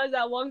knew you as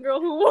that one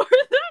girl who wore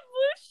that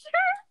blue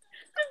shirt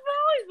at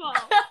volleyball.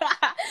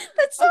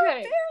 That's so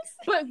Okay,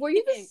 but were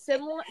you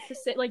similar to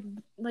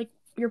like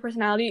your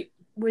personality?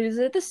 Was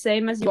it the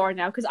same as you are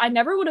now? Because I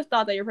never would have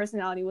thought that your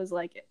personality was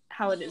like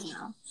how it is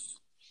now.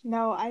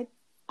 No, I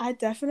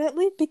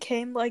definitely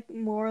became like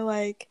more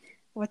like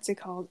what's it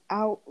called?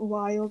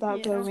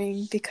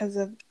 Outgoing because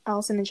of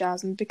Allison and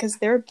Jasmine because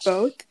they're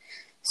both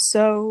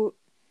so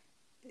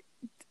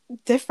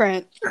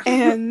different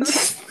and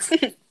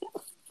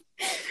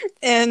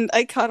and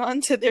I caught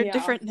on to their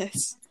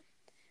differentness.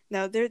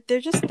 No, they're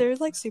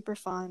like super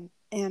fun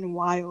and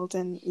wild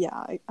and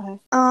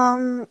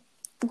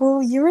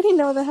well, you already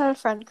know that I had a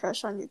friend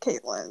crush on you,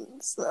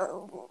 Caitlyn,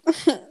 so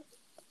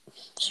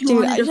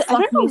dude, I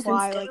don't know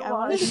why. Like, I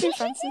wanted to be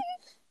friends with.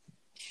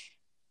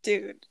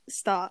 Dude,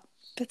 stop.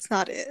 That's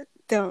not it.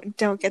 Don't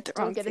get the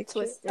wrong. Don't get it picture.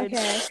 twisted.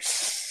 Okay.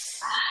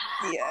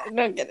 Yeah,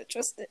 don't get it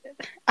twisted.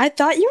 I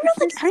thought you were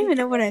like. I don't even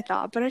know what I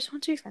thought, but I just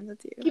want to be friends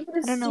with you.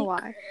 I don't know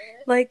why.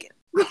 Like,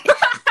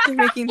 you're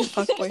making the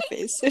fuckboy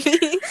face.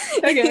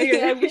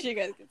 Okay. I wish you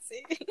guys could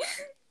see.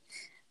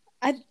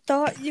 I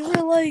thought you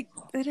were like,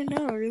 I don't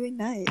know, really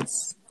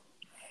nice.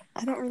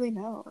 I don't really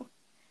know.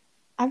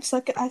 I'm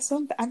so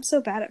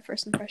bad at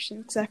first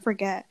impressions because I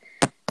forget.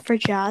 For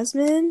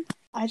Jasmine,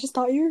 I just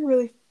thought you were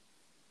really,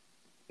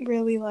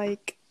 really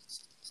like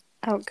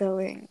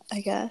outgoing.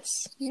 I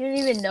guess. You didn't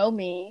even know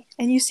me.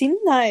 And you seem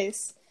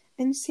nice.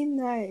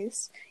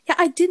 Yeah,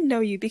 I did know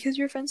you because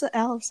you were friends with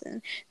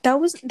Allison. That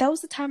was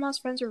the time I was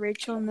friends with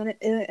Rachel, and then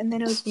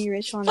it was me,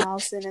 Rachel, and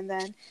Allison,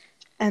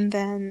 and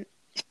then.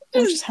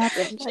 What just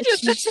happened? I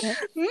changed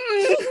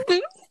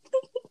it.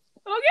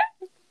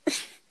 Okay.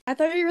 I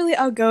thought you were really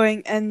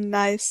outgoing and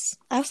nice.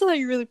 I also thought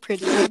you were really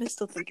pretty. I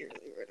still think you're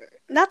really pretty.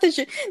 Not that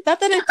I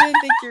didn't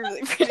think you're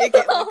really pretty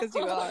because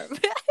you are.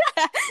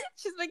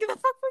 She's making the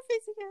fuckboy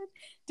face again.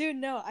 Dude,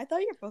 no, I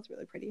thought you were both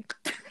really pretty.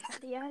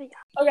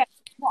 Okay.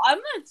 Well, I'm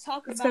gonna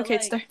talk about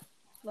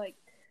like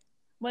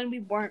when we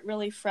weren't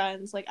really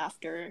friends. Like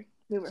after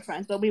we were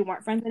friends, but we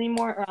weren't friends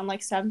anymore. Around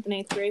like 7th and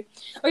 8th grade.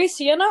 Okay,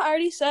 Sienna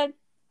already said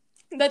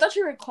They thought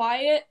you were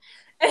quiet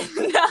and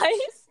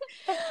nice,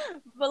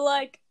 but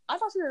like I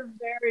thought you were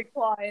very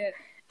quiet.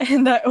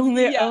 And I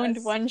only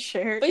owned one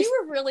shirt. But you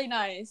were really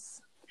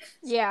nice.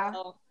 Yeah.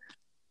 So.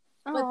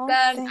 But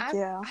then,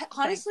 I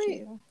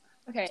honestly,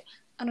 okay,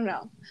 I don't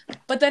know.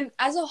 But then,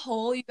 as a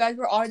whole, you guys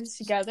were all just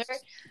together,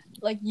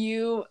 like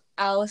you,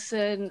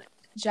 Allison,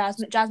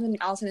 Jasmine,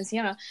 Allison, and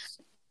Sienna.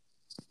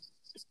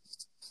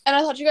 And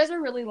I thought you guys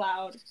were really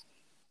loud.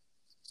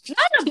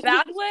 Not in a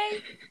bad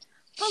way,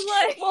 but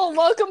like... Well,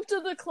 welcome to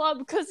the club,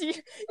 because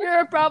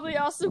you're probably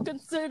also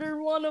considered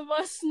one of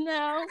us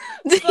now.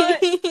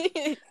 But,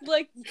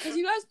 like, because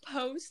you guys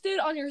posted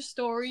on your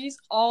stories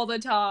all the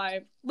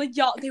time. Like,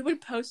 y'all, they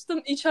would post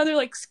them, each other,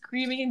 like,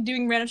 screaming and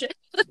doing random shit.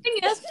 But the thing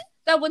is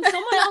that when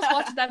someone else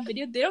watches that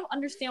video, they don't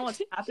understand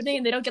what's happening,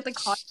 and they don't get the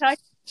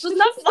context. So it's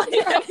not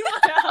funny to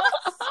anyone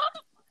else.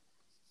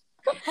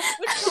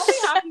 Which probably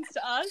happens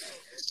to us.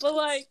 But,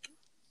 like,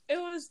 it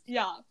was,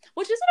 yeah.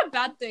 Which isn't a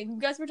bad thing. You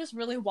guys were just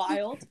really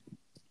wild.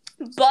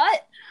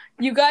 But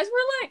you guys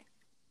were like...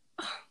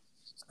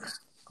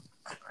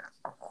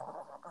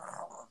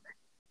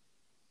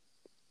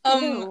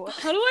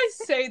 how do I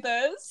say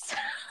this?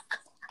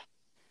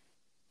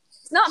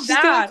 It's not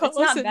bad. It's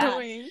not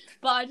bad.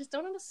 But I just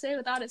don't know how to say it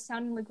without it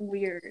sounding like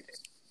weird.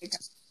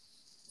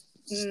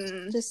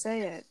 Just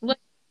say it. Like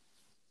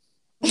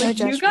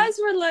you guys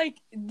were like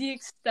the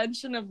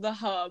extension of the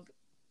hub.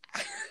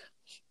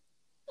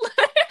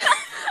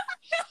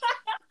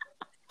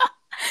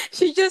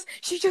 She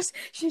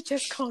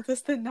just called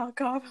us the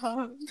knockoff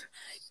hub.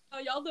 Oh,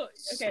 y'all don't.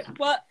 Okay,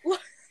 what?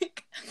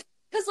 Like,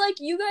 because like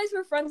you guys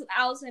were friends with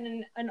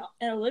Allison and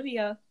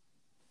Olivia.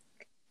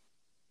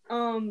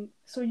 So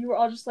you were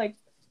all just like,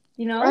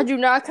 you know. I do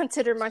not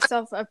consider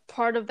myself a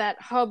part of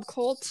that hub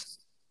cult.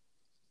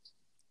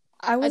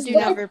 I was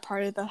never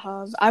part of the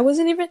hub. I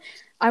wasn't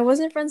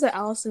friends with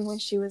Allison when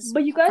she was.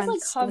 But you guys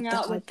like hung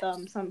out with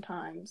them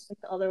sometimes,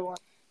 like the other one.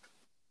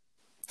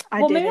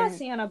 Maybe not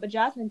Sienna, but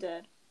Jasmine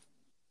did.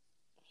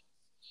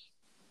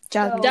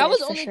 Jasmine that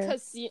was only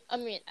because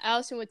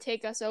Allison would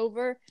take us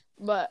over,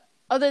 but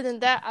other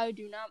than that, I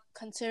do not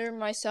consider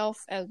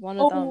myself as one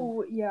of them.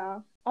 Oh yeah.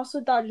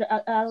 Also thought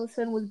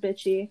Allison was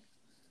bitchy.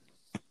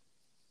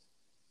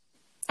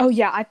 Oh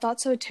yeah, I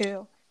thought so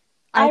too.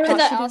 I thought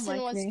that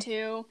Allison was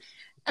too.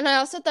 And I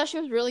also thought she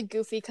was really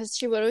goofy because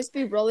she would always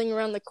be rolling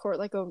around the court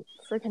like a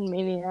freaking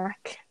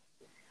maniac.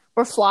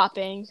 Or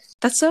flopping.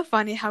 That's so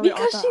funny how we all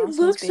thought Allison was bitchy.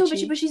 Because she looks so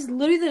bitchy, but she's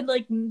literally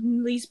the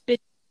least bitchy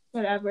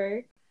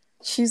whatever.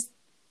 She's...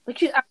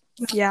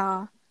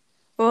 Yeah.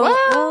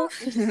 Well,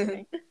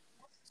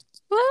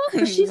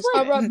 she's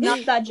like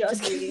not that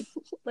judgy.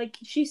 Like,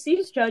 she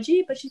seems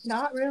judgy, but she's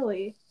not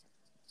really.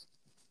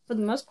 For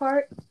the most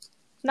part.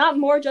 Not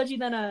more judgy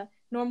than a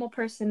normal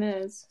person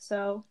is,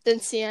 so.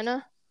 Than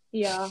Sienna?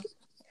 Yeah.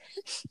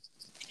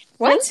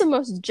 What's the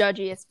most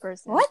judgiest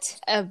person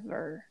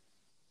ever?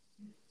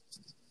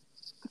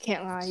 You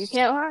can't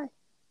lie.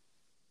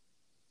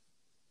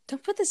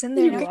 Don't put this in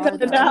there. You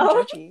cut it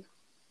out.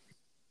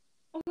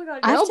 Oh my god,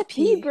 I have to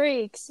pee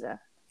breaks.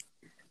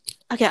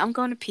 Okay, I'm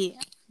going to pee.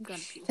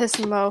 This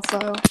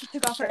mofo. She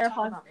took off her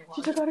AirPods.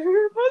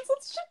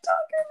 Let's shit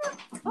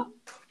talk.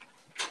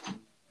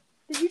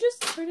 Did you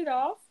just turn it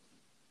off?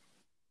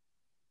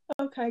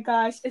 Okay,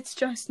 guys, it's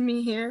just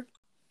me here.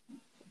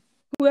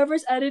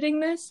 Whoever's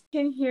editing this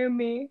can hear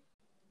me.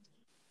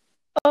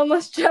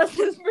 Unless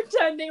Jasmine's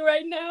pretending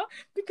right now,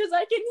 because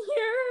I can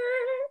hear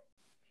her.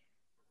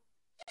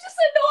 She just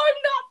said, no,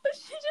 I'm not, but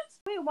she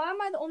just... Wait, why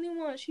am I the only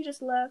one? She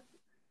just left.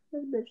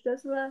 This bitch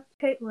just left.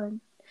 Caitlyn.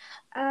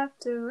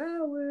 After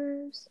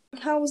hours.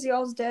 How was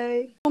y'all's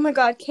day? Oh my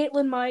god,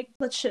 Caitlyn, Mike,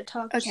 let's shit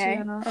talk. Okay,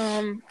 Sienna.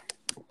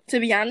 to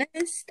be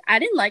honest, I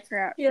didn't like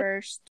her at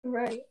first.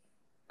 Right.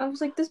 I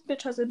was like, this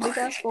bitch has a big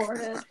ass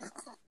forehead.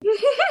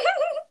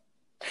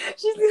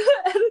 She's gonna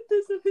edit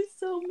this and be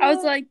so mad. I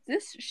was like,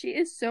 she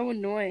is so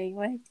annoying.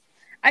 Like,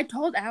 I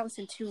told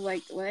Allison too,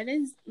 like,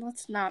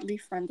 let's not be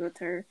friends with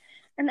her.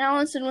 And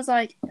Allison was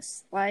like,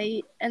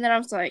 slight. And then I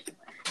was like,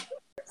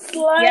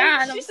 slight?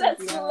 Yeah. And she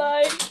said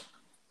slight.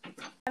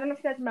 I don't know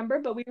if you guys remember,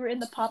 but we were in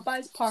the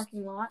Popeyes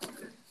parking lot.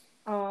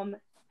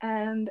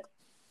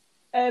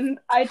 And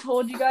I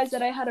told you guys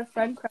that I had a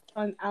friend crush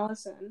on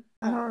Allison.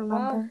 I don't remember.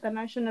 Well, then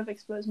I shouldn't have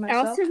exposed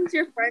myself.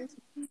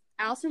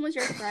 Allison was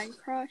your friend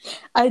crush?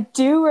 I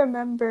do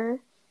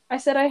remember. I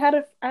said I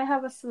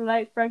have a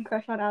slight friend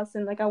crush on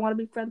Allison. Like, I want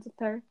to be friends with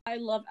her. I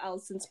love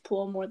Allison's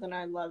pool more than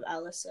I love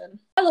Allison.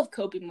 I love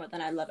Kobe more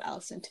than I love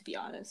Allison, to be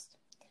honest.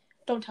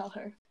 Don't tell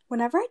her.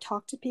 Whenever I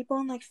talk to people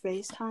on, like,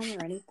 FaceTime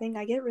or anything,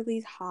 I get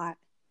really hot.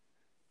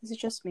 Is it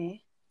just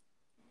me?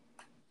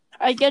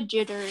 I get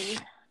jittery.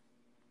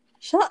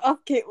 Shut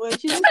up, Caitlyn.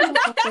 She's just gonna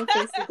fuck my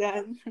face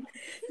again.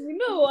 You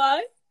know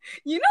why?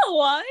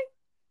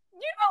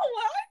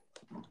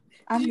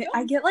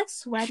 I get, like,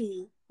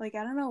 sweaty. Like,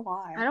 I don't know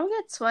why. I don't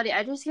get sweaty.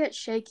 I just get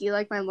shaky,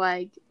 like my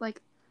leg.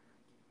 Like,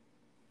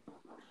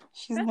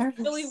 she's That's nervous.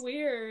 really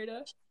weird.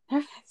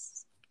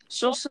 Nervous.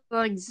 Social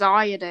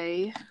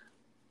anxiety.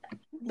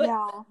 But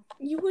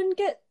you wouldn't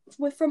get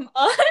from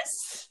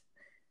us?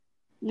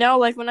 No,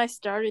 like when I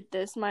started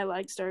this, my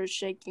legs started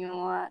shaking a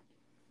lot.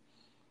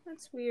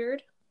 That's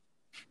weird.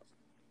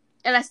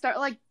 And I start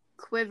like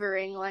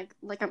quivering, like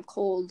I'm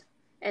cold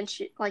and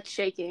like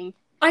shaking.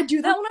 I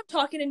do that when I'm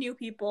talking to new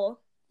people.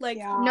 Like,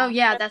 No,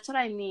 yeah, that's what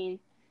I mean.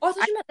 oh, I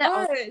thought you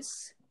meant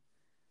us.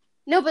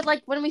 No, but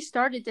like when we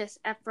started this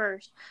at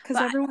first. Because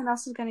everyone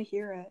else is gonna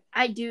hear it.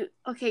 I do.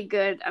 Okay,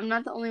 good. I'm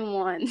not the only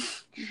one.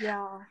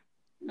 Yeah.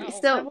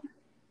 So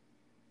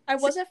I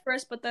was at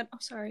first, but then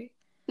sorry.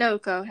 No,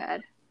 go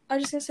ahead. I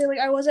was just gonna say like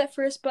I was at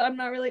first, but I'm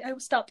not really. I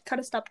stopped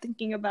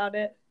thinking about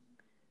it.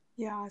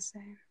 Yeah,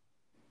 same.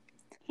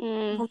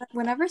 Mm.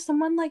 Whenever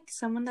someone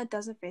that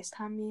doesn't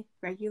FaceTime me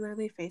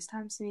regularly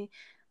FaceTimes me,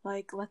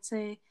 like let's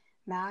say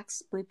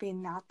Max,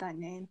 bleeping out that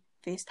name,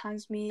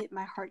 FaceTimes me,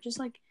 my heart just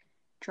like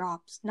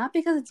drops. Not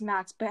because it's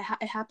Max, but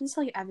it happens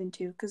to like Evan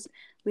too, because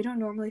we don't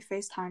normally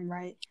FaceTime,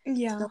 right?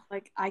 Yeah. So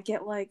like I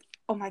get like,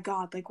 oh my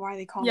god, like why are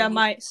they calling? Yeah, me?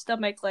 my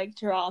stomach like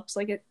drops.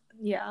 Like it.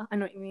 Yeah, I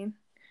know what you mean.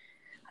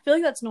 I feel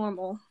like that's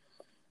normal.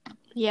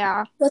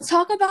 Yeah. Let's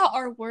talk about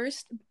our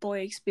worst boy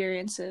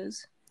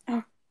experiences.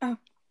 Oh.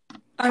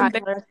 Our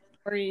embarrassing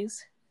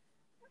stories.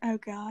 Oh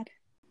god.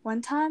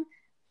 One time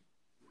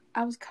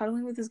I was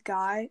cuddling with this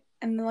guy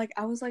and then like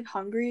I was like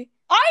hungry.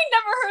 I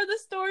never heard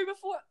this story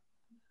before.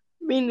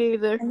 Me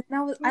neither. And then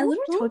I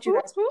literally told you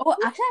guys. Oh,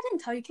 actually I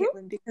didn't tell you,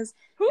 Caitlyn, because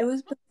it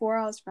was before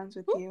I was friends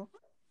with you.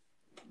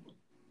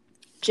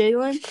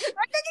 Jalen?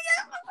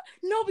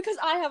 No, because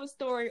I have a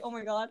story. Oh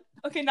my god.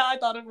 Okay, now I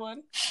thought of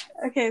one.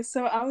 Okay,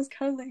 so I was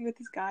cuddling with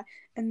this guy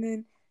and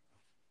then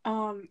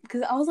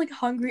because I was like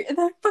hungry and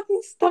my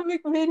fucking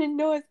stomach made a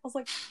noise. I was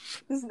like,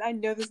 listen, I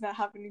know this is not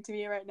happening to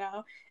me right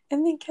now.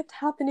 And then it kept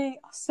happening.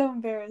 I was so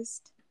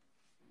embarrassed.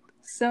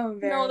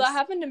 No, that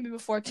happened to me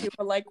before too,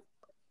 but like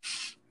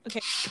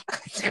okay.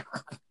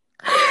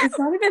 It's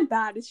not even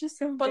bad, it's just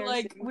so embarrassing. But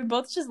like we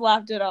both just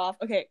laughed it off.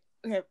 Okay,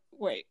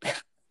 wait.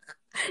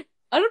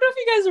 I don't know if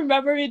you guys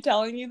remember me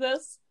telling you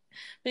this,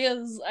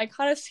 because I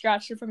kind of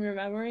scratched it from your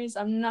memories.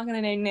 I'm not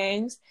gonna name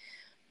names.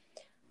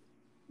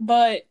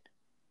 But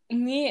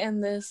me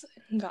and this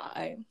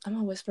guy, I'm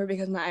gonna whisper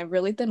because I have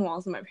really thin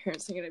walls and my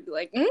parents are gonna be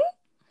like,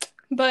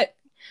 But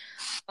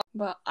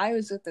I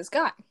was with this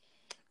guy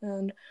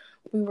and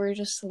we were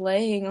just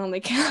laying on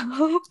the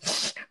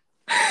couch.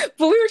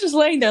 But we were just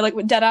laying there like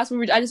with dead ass.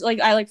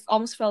 I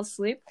almost fell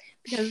asleep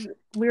because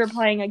we were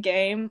playing a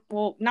game.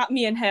 Well, not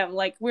me and him.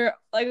 Like it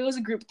was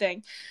a group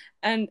thing,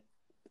 and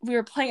we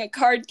were playing a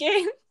card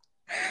game.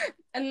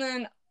 And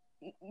then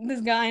this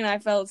guy and I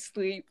fell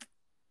asleep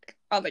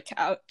on the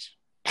couch.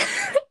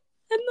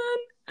 And then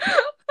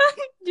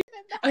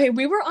okay,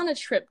 we were on a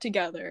trip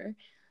together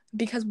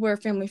because we're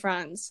family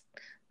friends,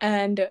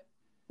 and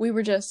we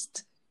were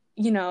just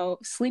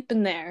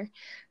sleeping there,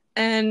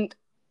 and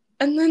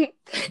then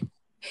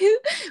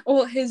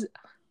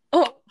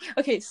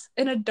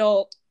an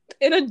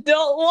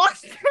adult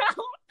walks out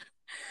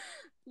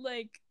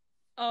like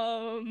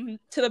to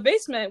the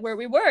basement where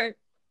we were,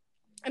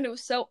 and it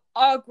was so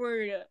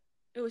awkward.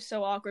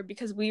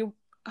 Because I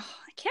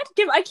can't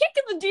give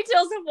the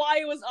details of why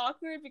it was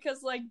awkward,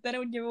 because like then it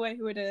would give away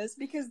who it is.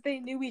 Because they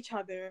knew each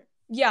other.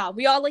 Yeah,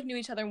 we all like knew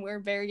each other and we were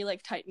very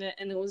like tight knit,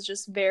 and it was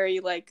just very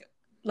like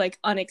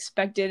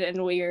unexpected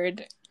and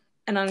weird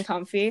and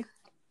uncomfy.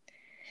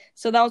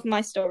 So that was my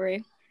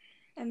story.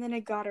 And then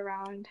it got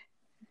around.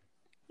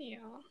 Yeah.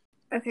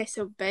 Okay,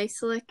 so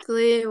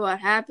basically what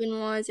happened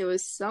was it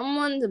was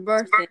someone's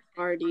birthday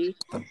party,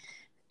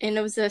 and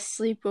it was a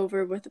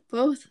sleepover with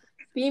both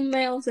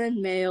females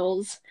and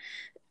males.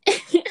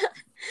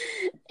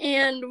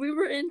 And we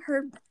were in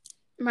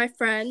my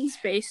friend's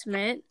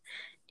basement,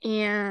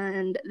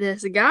 and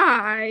this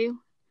guy,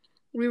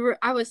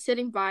 I was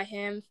sitting by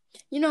him.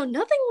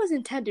 Nothing was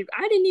intended.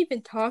 I didn't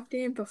even talk to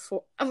him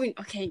before. I mean,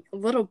 okay, a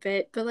little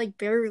bit, but like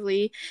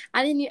barely.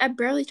 I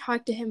barely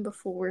talked to him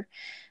before.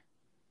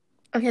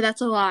 Okay,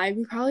 that's a lie.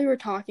 We probably were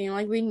talking,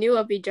 like we knew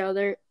of each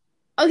other.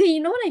 Okay,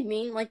 you know what I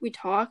mean? Like we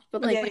talked,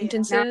 but like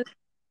acquaintances.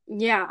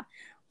 Yeah,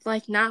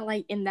 like not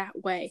like in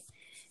that way.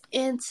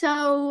 And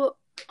so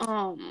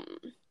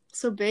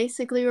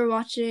basically we were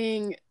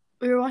watching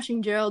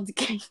Gerald's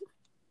game.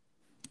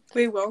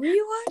 Wait, what were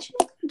you watching?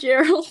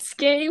 Gerald's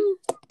Game.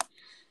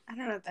 I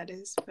don't know what that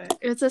is, but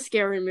it's a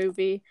scary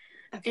movie.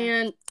 Okay.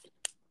 And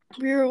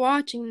we were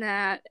watching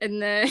that,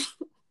 and then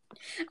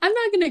I'm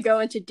not gonna go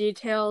into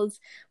details,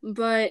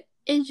 but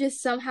it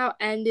just somehow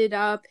ended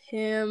up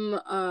him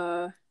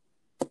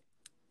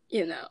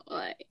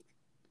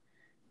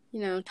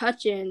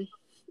touching.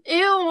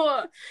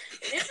 Ew.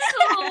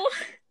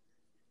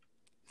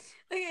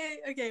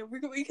 Okay,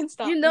 we can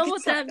stop. You know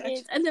what that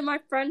means. And then my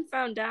friend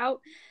found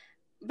out,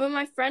 but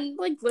my friend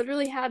like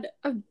literally had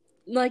a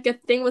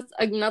thing with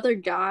another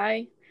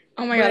guy.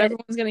 Oh my god,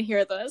 everyone's gonna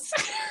hear this.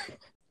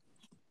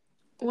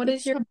 What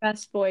is your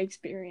best boy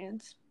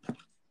experience?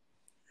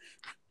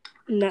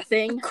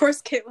 Nothing. Of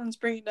course, Caitlyn's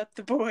bringing up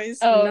the boys.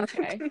 Oh,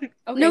 okay.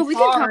 No, we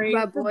can talk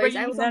about boys.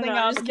 Y'all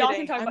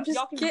can bring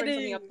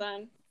something up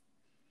then.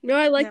 No,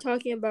 I like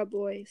talking about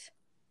boys.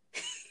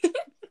 Okay.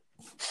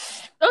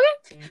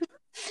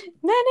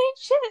 That ain't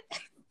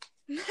shit.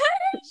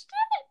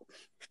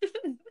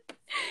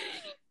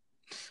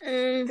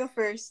 Go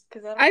first,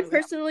 because I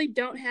personally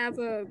don't have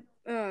a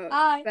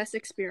best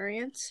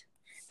experience.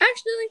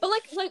 Actually, but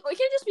like it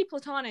can't just be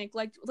platonic.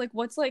 Like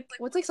what's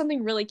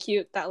something really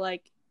cute that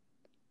like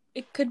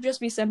it could just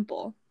be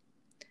simple.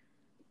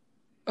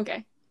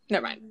 Okay,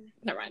 never mind.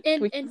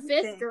 In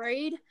fifth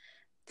grade,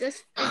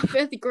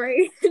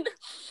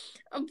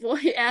 a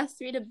boy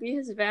asked me to be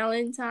his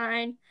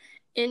Valentine,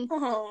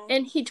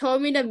 and he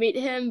told me to meet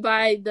him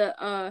by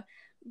the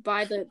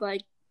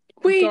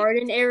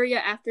garden area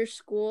after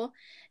school,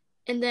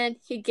 and then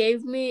he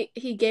gave me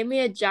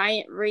a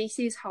giant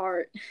Reese's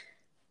heart.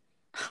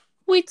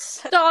 Wait,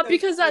 stop,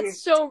 because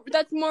that's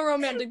more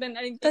romantic than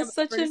anything. That's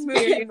such a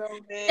movie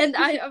moment. And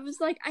I was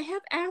like, I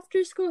have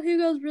after school. He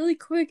goes really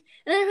quick,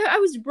 and I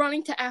was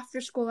running to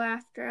after school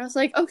after. I was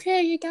like,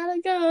 okay, you gotta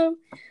go.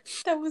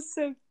 That's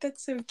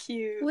so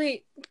cute.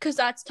 Wait, because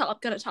that's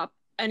gonna top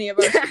any of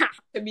us.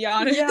 To be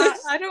honest, yeah,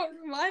 I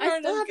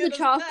still have the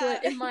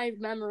chocolate in my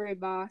memory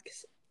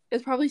box.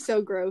 It's probably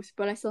so gross,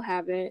 but I still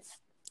have it.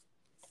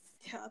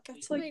 Yeah,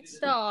 that's like. Wait,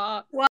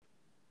 stop. What?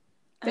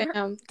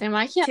 Damn!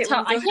 I can't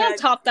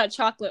top that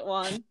chocolate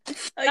one.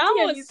 That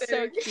was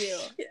so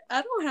cute.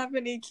 I don't have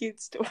any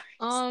cute stories.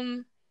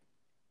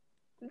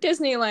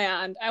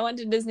 Disneyland. I went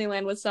to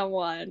Disneyland with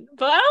someone,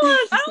 but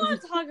I don't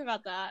want to talk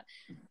about that.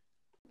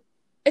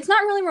 It's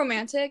not really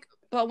romantic,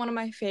 but one of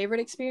my favorite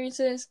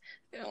experiences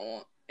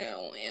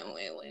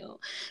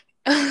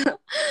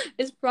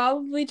is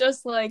probably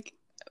just like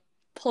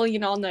pulling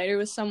an all-nighter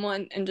with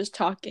someone and just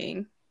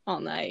talking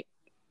all night.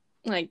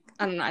 Like,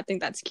 I don't know. I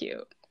think that's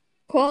cute.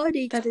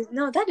 Quality. That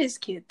is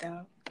cute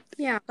though.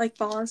 Yeah. Like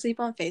falling asleep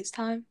on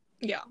FaceTime.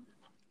 Yeah.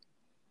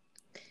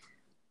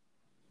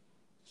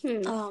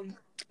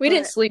 We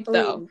didn't sleep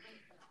though.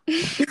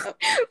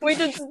 We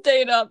just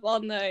stayed up all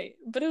night,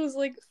 but it was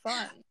like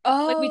fun.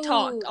 Oh, like we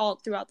talked all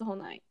throughout the whole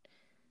night.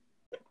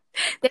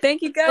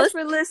 Thank you guys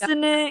for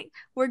listening.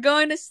 We're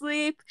going to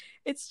sleep.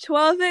 It's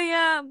 12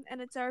 a.m.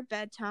 and it's our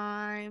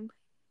bedtime.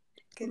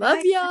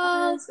 Love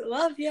y'all. Guys.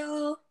 Love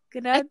y'all.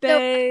 Good night,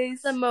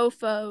 babes. The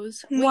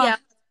mofos. Yeah.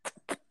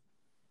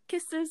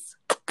 Kisses.